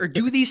walk or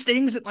do these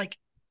things that, like,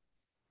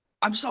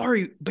 I'm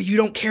sorry, but you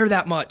don't care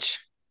that much.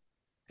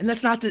 And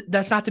that's not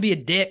to be a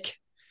dick.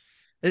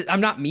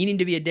 I'm not meaning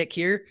to be a dick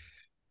here.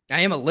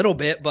 I am a little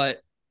bit,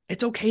 but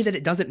it's okay that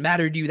it doesn't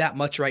matter to you that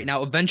much right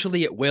now.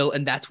 Eventually it will,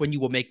 and that's when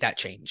you will make that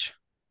change.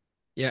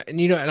 Yeah. And,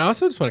 and I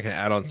also just want to kind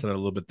of add on something a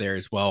little bit there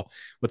as well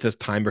with this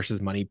time versus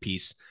money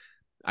piece.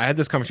 I had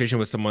this conversation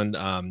with someone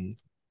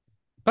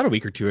about a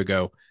week or two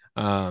ago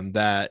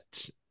that,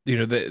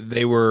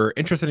 they were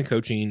interested in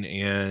coaching,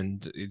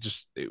 and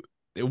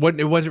it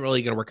wasn't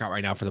really going to work out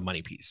right now for the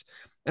money piece.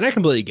 And I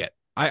completely get.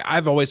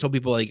 I've always told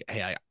people, like,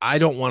 hey, I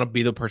don't want to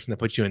be the person that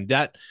puts you in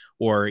debt,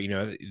 or,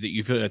 that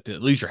you feel like to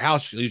lose your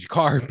house, lose your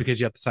car because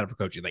you have to sign up for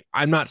coaching. Like,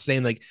 I'm not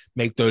saying like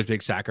make those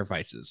big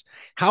sacrifices.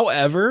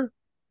 However,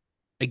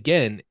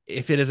 again,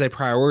 if it is a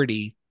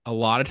priority, a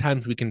lot of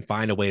times we can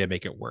find a way to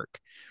make it work.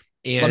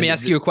 And let me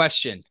ask you a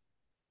question.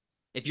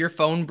 If your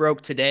phone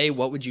broke today,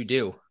 what would you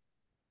do?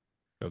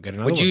 Go get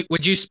another one.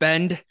 Would you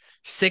spend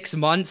 6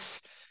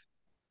 months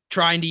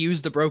trying to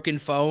use the broken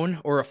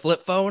phone or a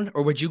flip phone,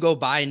 or would you go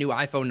buy a new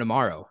iPhone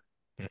tomorrow?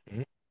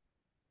 Mm-hmm.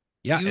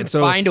 Yeah. You'd and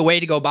so find a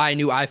way to go buy a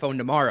new iPhone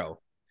tomorrow.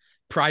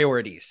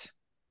 Priorities.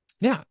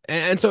 Yeah.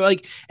 And so,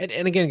 like,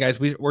 and again, guys,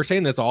 we're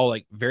saying that's all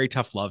like very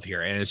tough love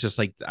here. And it's just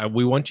like,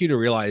 we want you to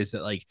realize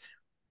that, like,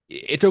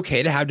 it's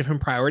okay to have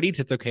different priorities.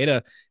 It's okay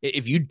to,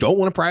 if you don't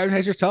want to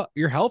prioritize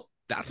your health,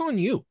 that's on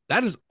you.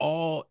 That is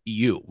all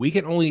you. We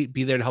can only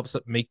be there to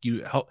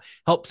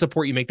help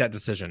support you make that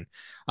decision.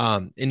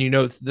 And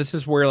this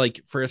is where,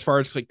 like, for as far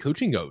as like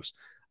coaching goes,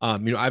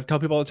 I've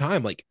told people all the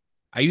time, like,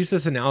 I use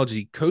this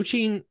analogy,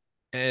 coaching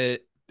is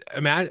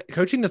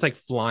like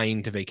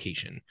flying to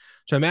vacation.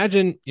 So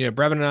imagine,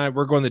 Brevin and I,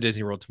 we're going to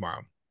Disney World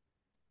tomorrow.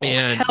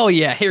 And hell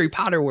yeah, Harry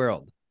Potter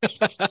world.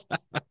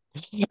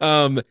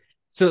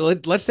 So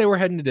let's say we're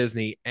heading to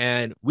Disney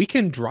and we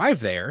can drive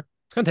there.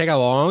 It's going to take a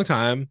long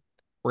time.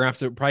 We're going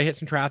to have to probably hit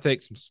some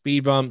traffic, some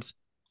speed bumps.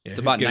 It's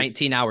about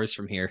 19 hours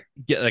from here.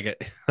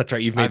 That's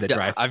right. You've made the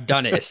drive. I've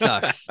done it. It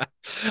sucks.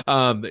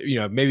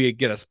 Maybe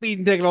get a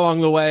speeding ticket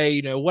along the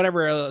way,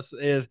 whatever else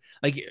is,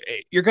 like,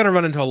 you're going to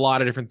run into a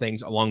lot of different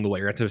things along the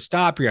way. You have to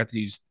stop. You have to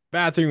use the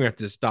bathroom. You have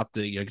to stop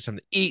to, get something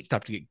to eat,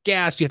 stop to get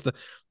gas. You're going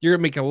to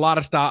make a lot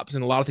of stops,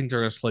 and a lot of things are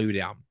going to slow you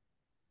down.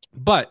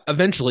 But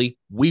eventually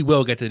we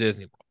will get to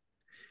Disney World.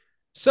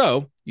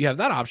 So you have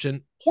that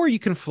option, or you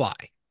can fly,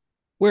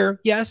 where,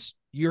 yes,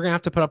 you're gonna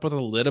have to put up with a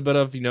little bit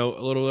of,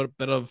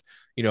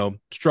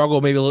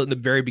 struggle, maybe a little in the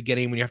very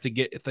beginning when you have to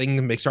get things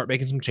and start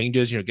making some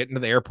changes, getting to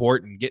the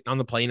airport and getting on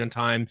the plane on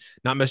time,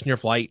 not missing your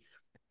flight.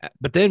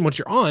 But then once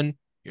you're on,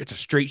 it's a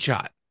straight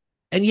shot.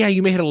 And yeah,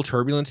 you may hit a little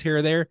turbulence here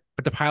or there,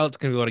 but the pilot's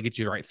gonna be able to get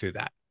you right through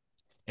that.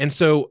 And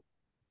so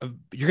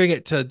you're gonna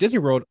get to Disney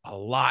World a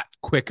lot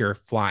quicker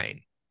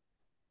flying,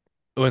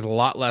 with a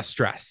lot less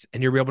stress,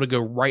 and you'll be able to go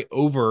right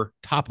over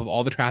top of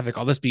all the traffic,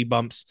 all the speed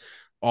bumps,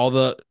 all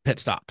the pit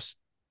stops.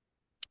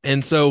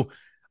 And so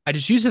I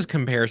just use this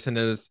comparison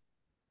as,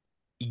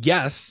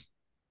 yes,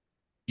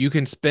 you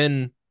can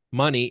spend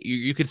money.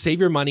 You could save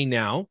your money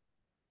now,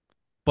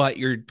 but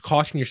you're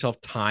costing yourself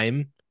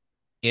time,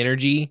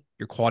 energy,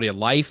 your quality of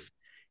life.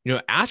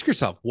 Ask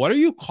yourself, what are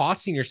you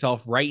costing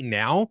yourself right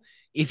now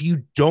if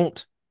you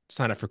don't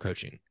sign up for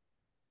coaching?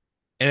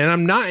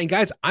 And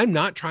guys, I'm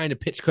not trying to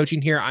pitch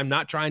coaching here. I'm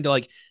not trying to,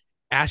 like,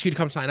 ask you to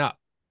come sign up.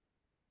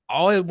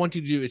 All I want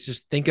you to do is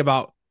just think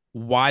about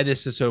why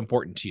this is so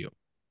important to you.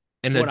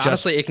 And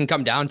honestly, it can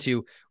come down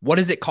to, what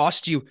does it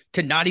cost you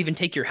to not even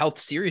take your health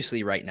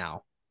seriously right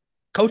now?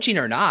 Coaching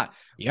or not.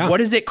 Yeah. What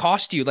does it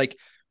cost you? Like,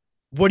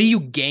 what do you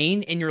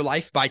gain in your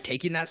life by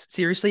taking that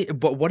seriously?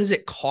 But what does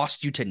it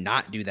cost you to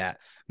not do that?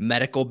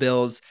 Medical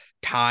bills,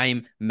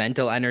 time,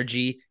 mental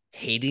energy,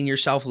 hating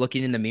yourself,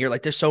 looking in the mirror.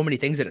 Like, there's so many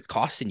things that it's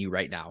costing you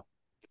right now.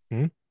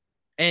 Mm-hmm.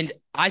 And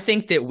I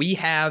think that we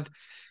have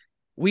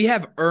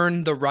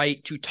earned the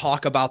right to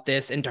talk about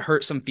this and to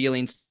hurt some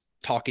feelings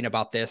talking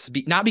about this,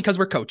 not because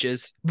we're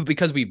coaches, but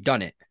because we've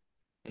done it.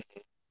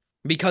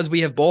 because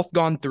we have both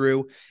gone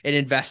through and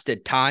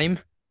invested time,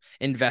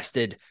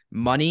 invested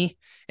money,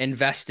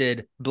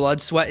 invested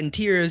blood, sweat, and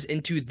tears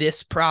into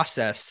this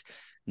process.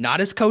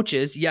 Not as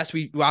coaches. Yes,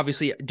 we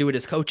obviously do it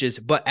as coaches,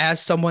 but as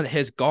someone that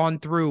has gone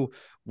through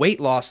weight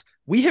loss,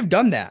 we have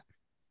done that.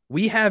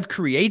 We have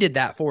created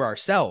that for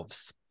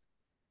ourselves.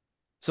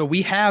 So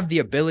we have the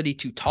ability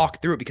to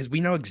talk through it because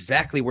we know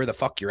exactly where the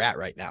fuck you're at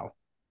right now.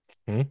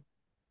 Hmm.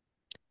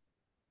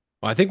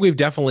 Well, I think we've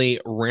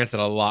definitely ranted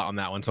a lot on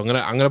that one. So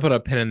I'm gonna put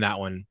a pin in that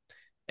one.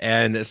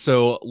 And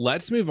so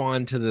let's move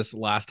on to this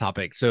last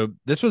topic. So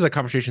this was a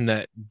conversation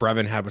that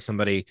Brevin had with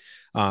somebody.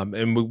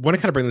 And we want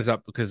to kind of bring this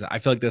up because I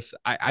feel like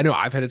I know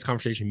I've had this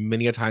conversation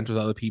many a times with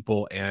other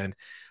people. And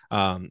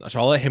so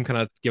I'll let him kind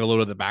of give a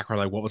little of the background,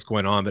 like what was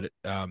going on. But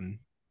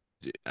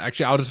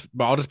actually,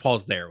 I'll just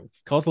pause there.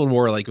 Tell us a little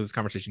more like this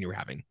conversation you were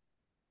having.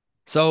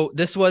 So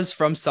this was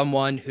from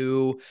someone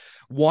who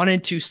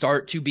wanted to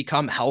start to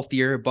become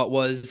healthier, but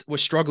was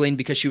struggling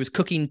because she was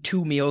cooking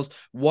two meals,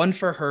 one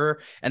for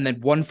her and then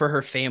one for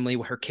her family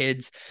with her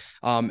kids.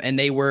 And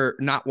they were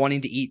not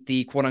wanting to eat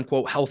the quote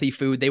unquote healthy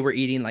food. They were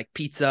eating like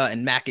pizza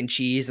and mac and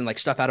cheese and like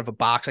stuff out of a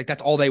box. Like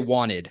that's all they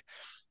wanted.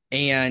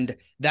 And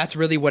that's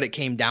really what it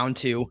came down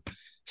to.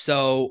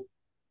 So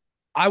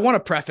I want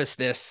to preface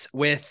this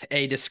with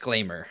a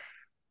disclaimer.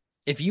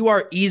 If you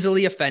are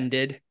easily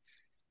offended,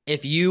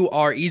 if you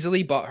are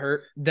easily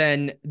butthurt,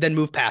 then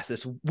move past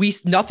this.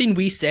 Nothing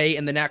we say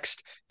in the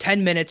next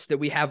 10 minutes that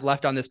we have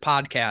left on this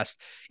podcast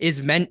is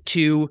meant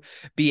to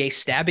be a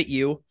stab at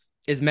you,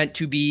 is meant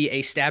to be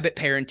a stab at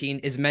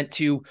parenting, is meant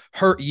to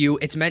hurt you.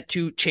 It's meant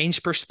to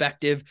change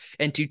perspective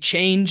and to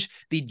change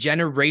the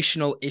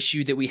generational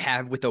issue that we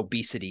have with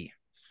obesity.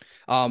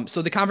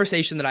 So the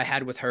conversation that I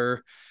had with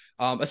her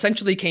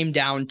essentially came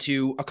down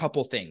to a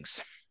couple things.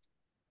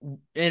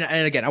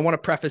 And again, I want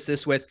to preface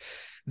this with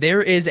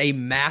there is a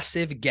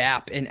massive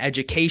gap in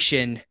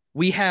education.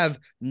 We're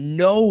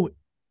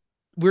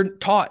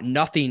taught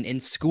nothing in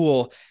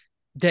school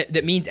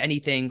that means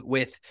anything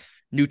with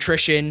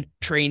nutrition,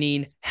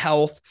 training,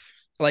 health.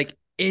 Like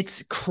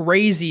it's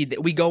crazy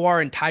that we go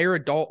our entire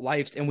adult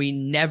lives and we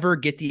never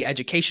get the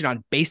education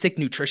on basic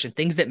nutrition,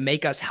 things that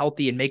make us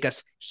healthy and make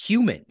us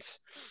humans.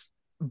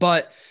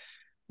 But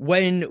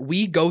when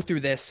we go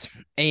through this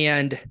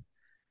and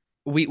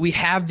we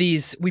pass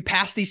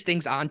these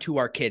things on to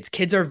our kids.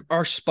 Kids are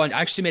sponge.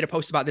 I actually made a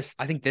post about this,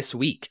 I think this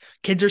week.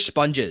 Kids are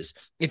sponges.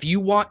 If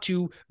you want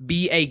to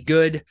be a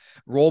good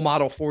role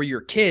model for your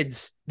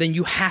kids, then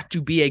you have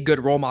to be a good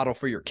role model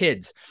for your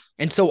kids.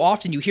 And so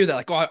often you hear that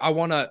like, oh, I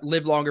want to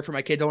live longer for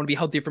my kids. I want to be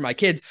healthier for my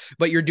kids.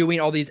 But you're doing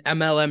all these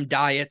MLM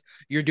diets.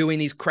 You're doing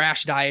these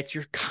crash diets.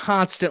 You're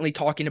constantly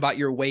talking about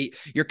your weight.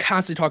 You're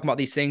constantly talking about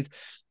these things.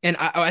 And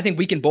I think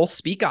we can both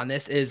speak on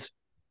this is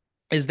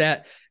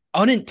that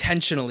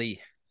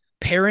unintentionally,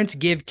 parents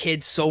give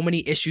kids so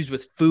many issues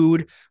with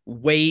food,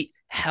 weight,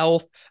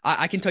 health.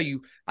 I can tell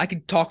you, I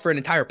could talk for an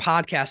entire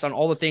podcast on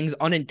all the things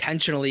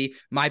unintentionally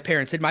my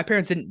parents did. My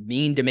parents didn't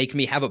mean to make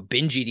me have a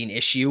binge eating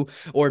issue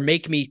or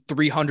make me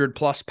 300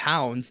 plus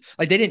pounds.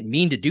 Like they didn't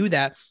mean to do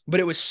that, but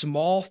it was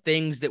small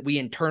things that we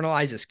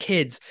internalize as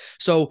kids.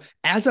 So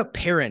as a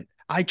parent,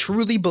 I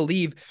truly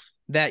believe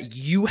that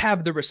you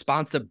have the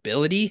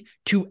responsibility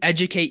to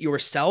educate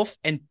yourself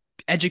and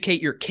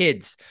educate your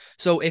kids.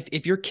 So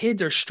if your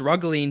kids are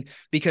struggling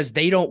because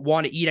they don't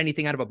want to eat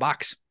anything out of a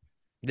box,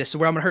 this is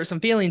where I'm going to hurt some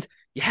feelings.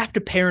 You have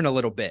to parent a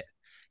little bit.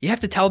 You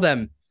have to tell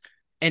them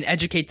and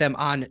educate them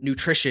on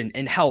nutrition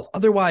and health.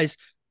 Otherwise,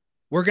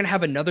 we're going to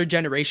have another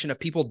generation of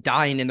people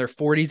dying in their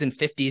 40s and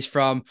 50s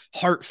from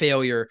heart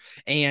failure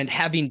and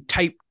having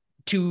type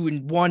 2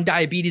 and 1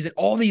 diabetes and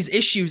all these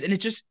issues. And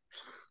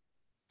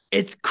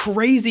it's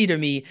crazy to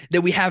me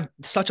that we have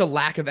such a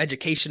lack of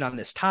education on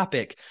this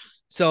topic.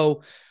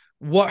 So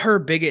what her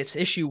biggest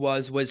issue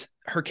was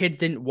her kids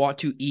didn't want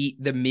to eat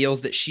the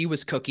meals that she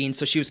was cooking.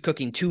 So she was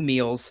cooking two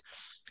meals.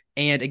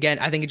 And again,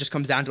 I think it just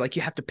comes down to like,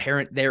 you have to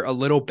parent there a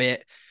little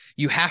bit.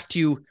 You can't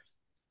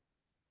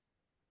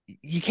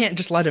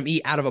just let them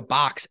eat out of a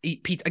box,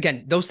 eat pizza.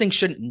 Again, those things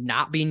should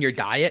not be in your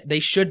diet.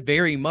 They should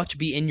very much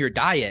be in your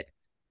diet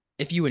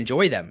if you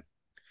enjoy them.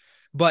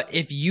 But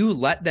if you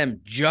let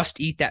them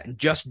just eat that and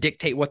just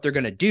dictate what they're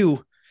going to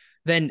do,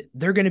 then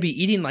they're going to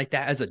be eating like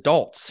that as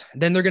adults.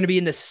 Then they're going to be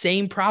in the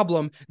same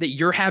problem that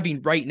you're having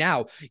right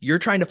now. You're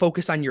trying to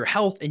focus on your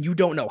health and you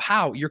don't know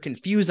how. You're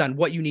confused on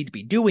what you need to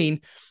be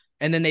doing.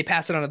 And then they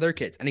pass it on to their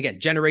kids. And again,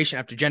 generation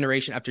after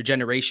generation after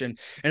generation.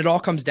 And it all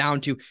comes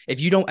down to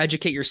if you don't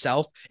educate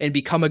yourself and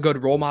become a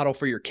good role model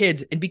for your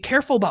kids and be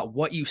careful about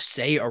what you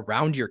say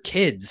around your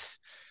kids,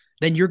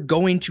 then you're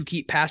going to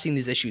keep passing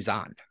these issues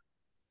on.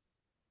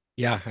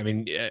 Yeah, I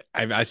mean,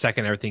 I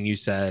second everything you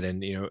said,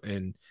 and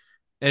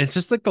and it's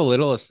just like the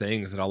littlest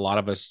things that a lot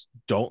of us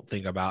don't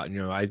think about.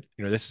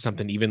 This is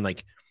something even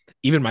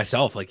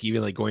myself, like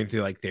even like going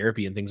through like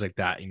therapy and things like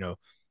that.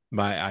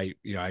 I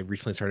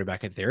recently started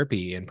back at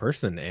therapy in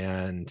person,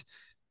 and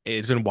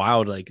it's been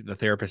wild. Like the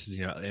therapist is,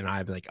 and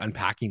I've been like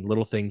unpacking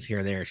little things here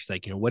and there. She's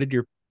like, what did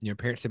your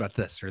parents say about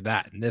this or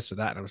that and this or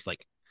that? And I was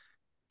like,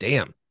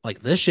 damn,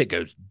 like this shit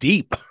goes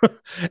deep.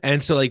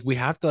 And so like we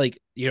have to like,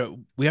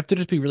 we have to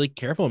just be really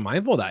careful and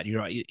mindful of that.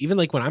 Even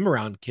like when I'm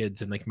around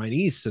kids and like my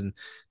niece and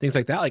things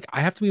like that, like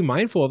I have to be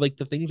mindful of like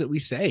the things that we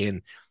say.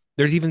 And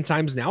there's even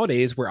times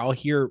nowadays where I'll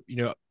hear,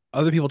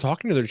 other people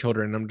talking to their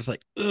children, and I'm just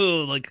like,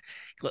 oh, like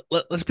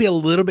let's be a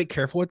little bit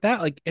careful with that.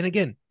 Like, and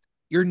again,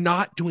 you're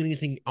not doing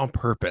anything on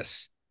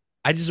purpose.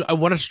 I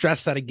want to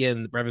stress that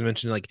again. Brevin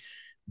mentioned like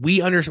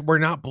we're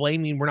not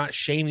blaming, we're not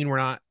shaming, we're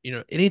not,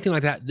 anything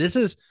like that. This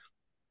is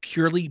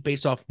purely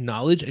based off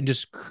knowledge and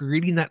just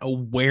creating that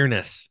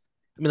awareness.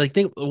 I mean,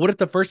 like, what if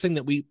the first thing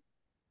that we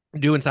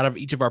do inside of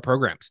each of our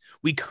programs,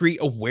 we create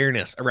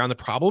awareness around the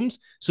problems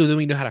so then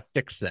we know how to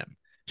fix them.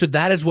 So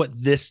that is what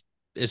this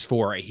is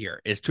for right here,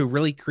 is to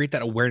really create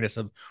that awareness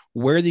of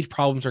where these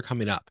problems are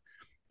coming up.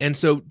 And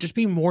so just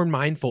be more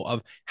mindful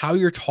of how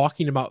you're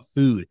talking about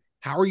food.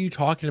 How are you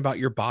talking about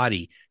your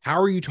body?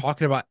 How are you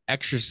talking about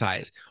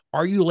exercise?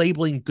 Are you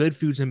labeling good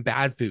foods and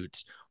bad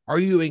foods? Are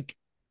you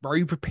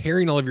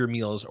preparing all of your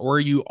meals, or are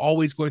you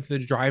always going through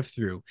the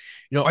drive-through?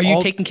 Are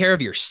you taking care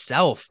of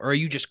yourself, or are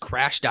you just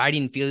crash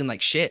dieting and feeling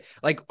like shit?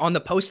 Like on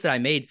the post that I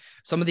made,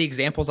 some of the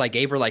examples I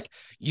gave were like,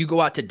 you go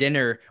out to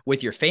dinner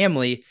with your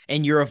family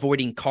and you're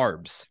avoiding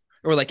carbs,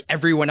 or like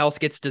everyone else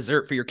gets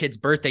dessert for your kid's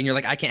birthday and you're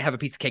like, I can't have a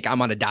piece of cake,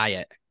 I'm on a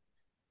diet.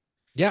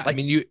 Yeah, like, I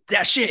mean,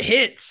 that shit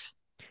hits.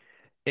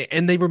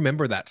 And they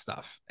remember that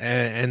stuff,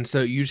 and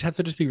so you just have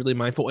to just be really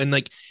mindful, and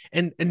like,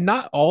 and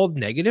not all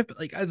negative, but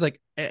like I was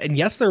like, and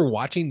yes, they're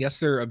watching, yes,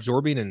 they're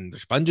absorbing, and they're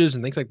sponges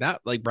and things like that,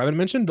 like Brevin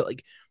mentioned, but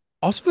like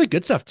also for the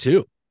good stuff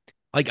too.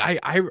 Like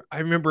I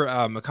remember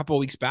a couple of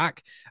weeks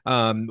back,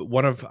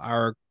 one of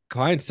our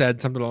clients said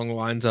something along the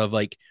lines of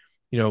like,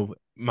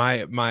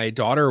 my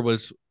daughter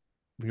was,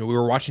 we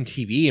were watching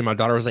TV, and my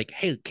daughter was like,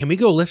 hey, can we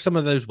go lift some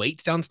of those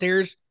weights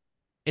downstairs?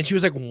 And she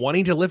was like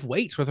wanting to lift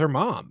weights with her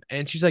mom.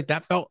 And she's like,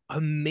 that felt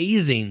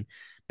amazing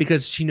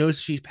because she knows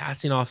she's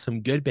passing off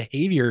some good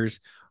behaviors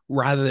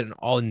rather than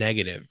all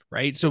negative.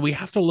 Right. So we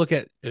have to look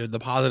at the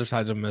positive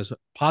side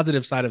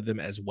of them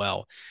as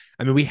well.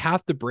 I mean, we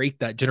have to break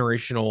that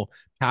generational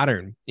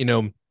pattern.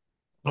 I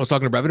was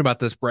talking to Brevin about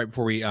this right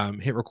before we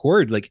hit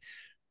record. Like,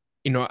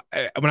 when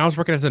I was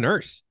working as a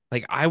nurse,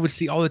 like I would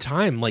see all the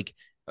time, like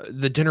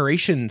the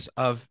generations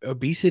of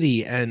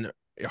obesity and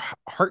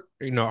heart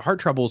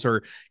troubles,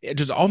 or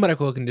just all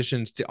medical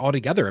conditions all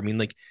together. I mean,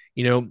 like,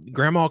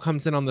 grandma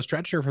comes in on the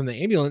stretcher from the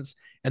ambulance,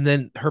 and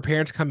then her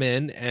parents come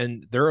in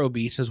and they're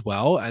obese as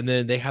well. And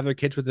then they have their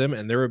kids with them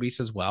and they're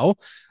obese as well.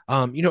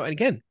 And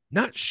again,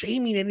 not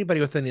shaming anybody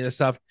with any of this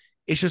stuff.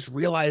 It's just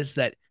realize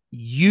that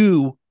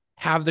you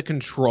have the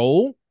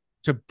control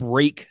to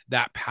break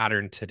that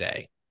pattern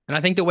today. And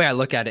I think the way I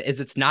look at it is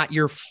it's not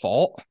your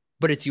fault,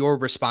 but it's your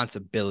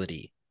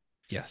responsibility.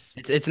 Yes.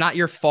 It's not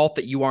your fault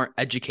that you aren't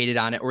educated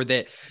on it, or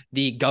that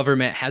the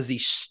government has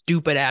these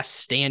stupid ass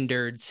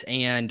standards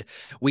and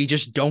we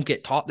just don't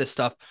get taught this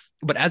stuff.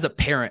 But as a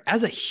parent,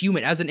 as a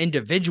human, as an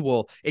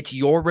individual, it's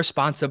your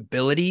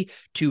responsibility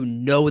to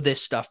know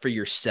this stuff for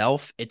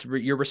yourself. It's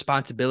your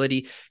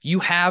responsibility. You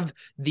have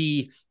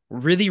the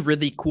really,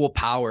 really cool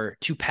power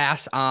to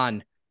pass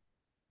on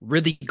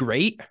really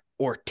great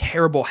or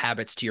terrible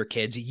habits to your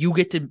kids. You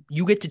get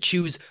to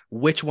choose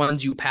which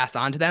ones you pass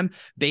on to them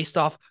based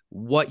off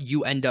what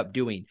you end up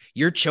doing.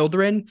 Your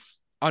children,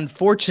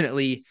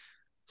 unfortunately,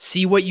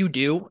 see what you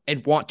do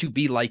and want to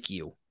be like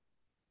you.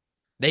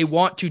 They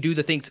want to do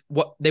the things,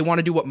 what they want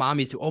to do, what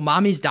mommies do. Oh,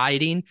 mommy's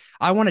dieting,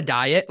 I want to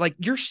diet. Like,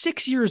 you're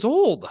 6 years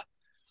old.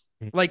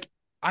 Like,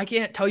 I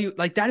can't tell you,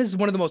 like, that is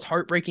one of the most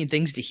heartbreaking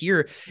things to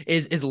hear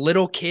is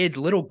little kids,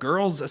 little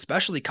girls,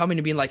 especially coming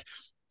and being like,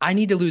 I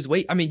need to lose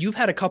weight. I mean, you've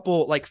had a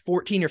couple like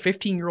 14 or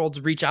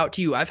 15-year-olds reach out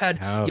to you. I've had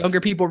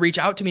younger people reach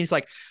out to me. It's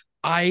like,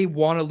 I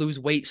want to lose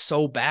weight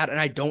so bad and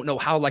I don't know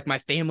how. Like, my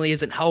family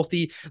isn't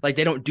healthy. Like,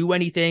 they don't do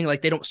anything.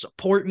 Like, they don't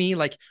support me.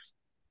 Like,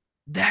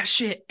 that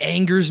shit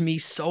angers me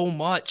so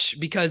much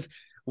because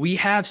we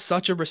have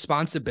such a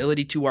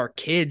responsibility to our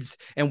kids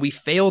and we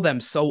fail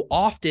them so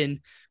often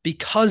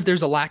because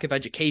there's a lack of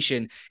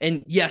education.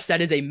 And yes,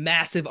 that is a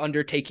massive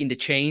undertaking to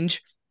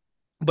change.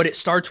 But it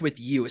starts with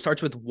you. It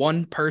starts with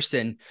one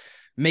person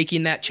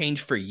making that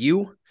change for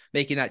you,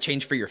 making that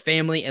change for your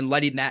family, and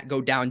letting that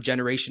go down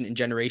generation and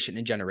generation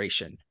and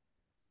generation.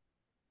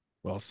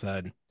 Well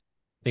said. I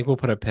think we'll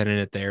put a pin in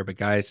it there. But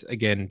guys,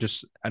 again,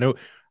 just I know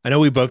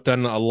we've both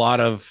done a lot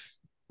of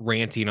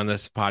ranting on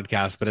this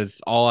podcast, but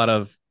it's all out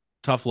of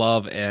tough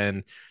love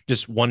and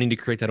just wanting to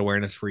create that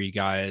awareness for you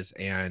guys.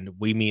 And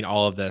we mean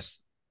all of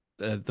this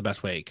the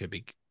best way it could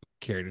be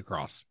carried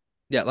across.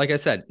 Yeah, like I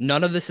said,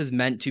 none of this is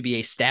meant to be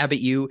a stab at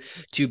you,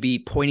 to be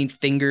pointing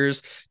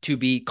fingers, to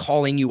be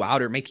calling you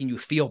out or making you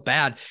feel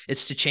bad.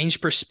 It's to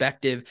change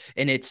perspective,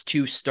 and it's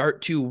to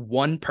start to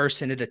one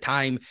person at a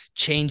time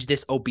change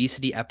this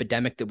obesity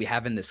epidemic that we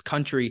have in this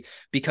country,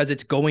 because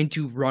it's going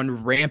to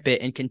run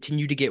rampant and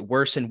continue to get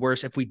worse and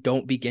worse if we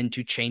don't begin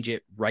to change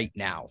it right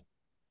now.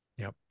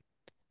 Yep.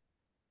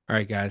 All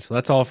right, guys. Well,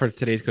 that's all for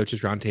today's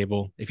Coaches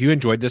Roundtable. If you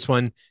enjoyed this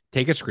one,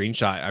 take a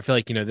screenshot. I feel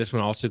like, this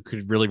one also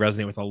could really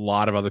resonate with a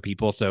lot of other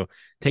people. So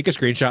take a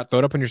screenshot, throw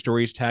it up on your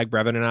stories, tag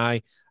Brevin and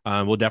I.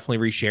 We'll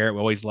definitely reshare it. We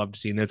always love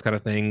seeing those kind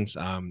of things.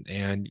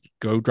 And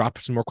go drop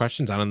some more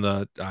questions out in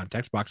the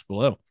text box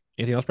below.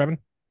 Anything else, Brevin?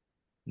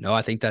 No,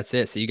 I think that's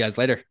it. See you guys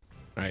later.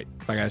 All right.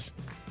 Bye, guys.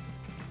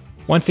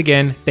 Once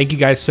again, thank you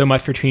guys so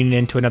much for tuning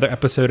in to another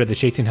episode of the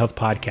Chasing Health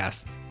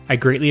Podcast. I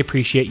greatly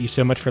appreciate you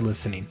so much for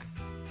listening.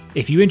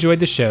 If you enjoyed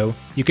the show,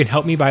 you can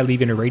help me by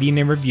leaving a rating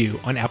and review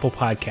on Apple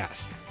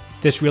Podcasts.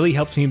 This really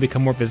helps me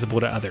become more visible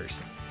to others.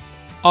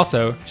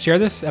 Also, share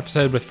this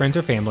episode with friends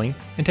or family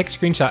and take a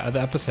screenshot of the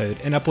episode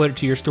and upload it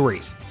to your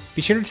stories.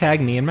 Be sure to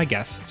tag me and my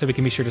guests so we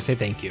can be sure to say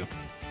thank you.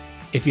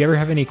 If you ever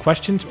have any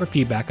questions or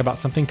feedback about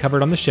something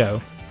covered on the show,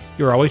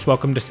 you're always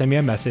welcome to send me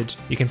a message.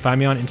 You can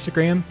find me on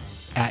Instagram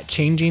at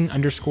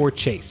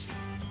changing_chase.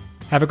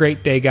 Have a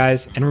great day,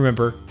 guys, and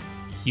remember,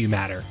 you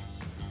matter.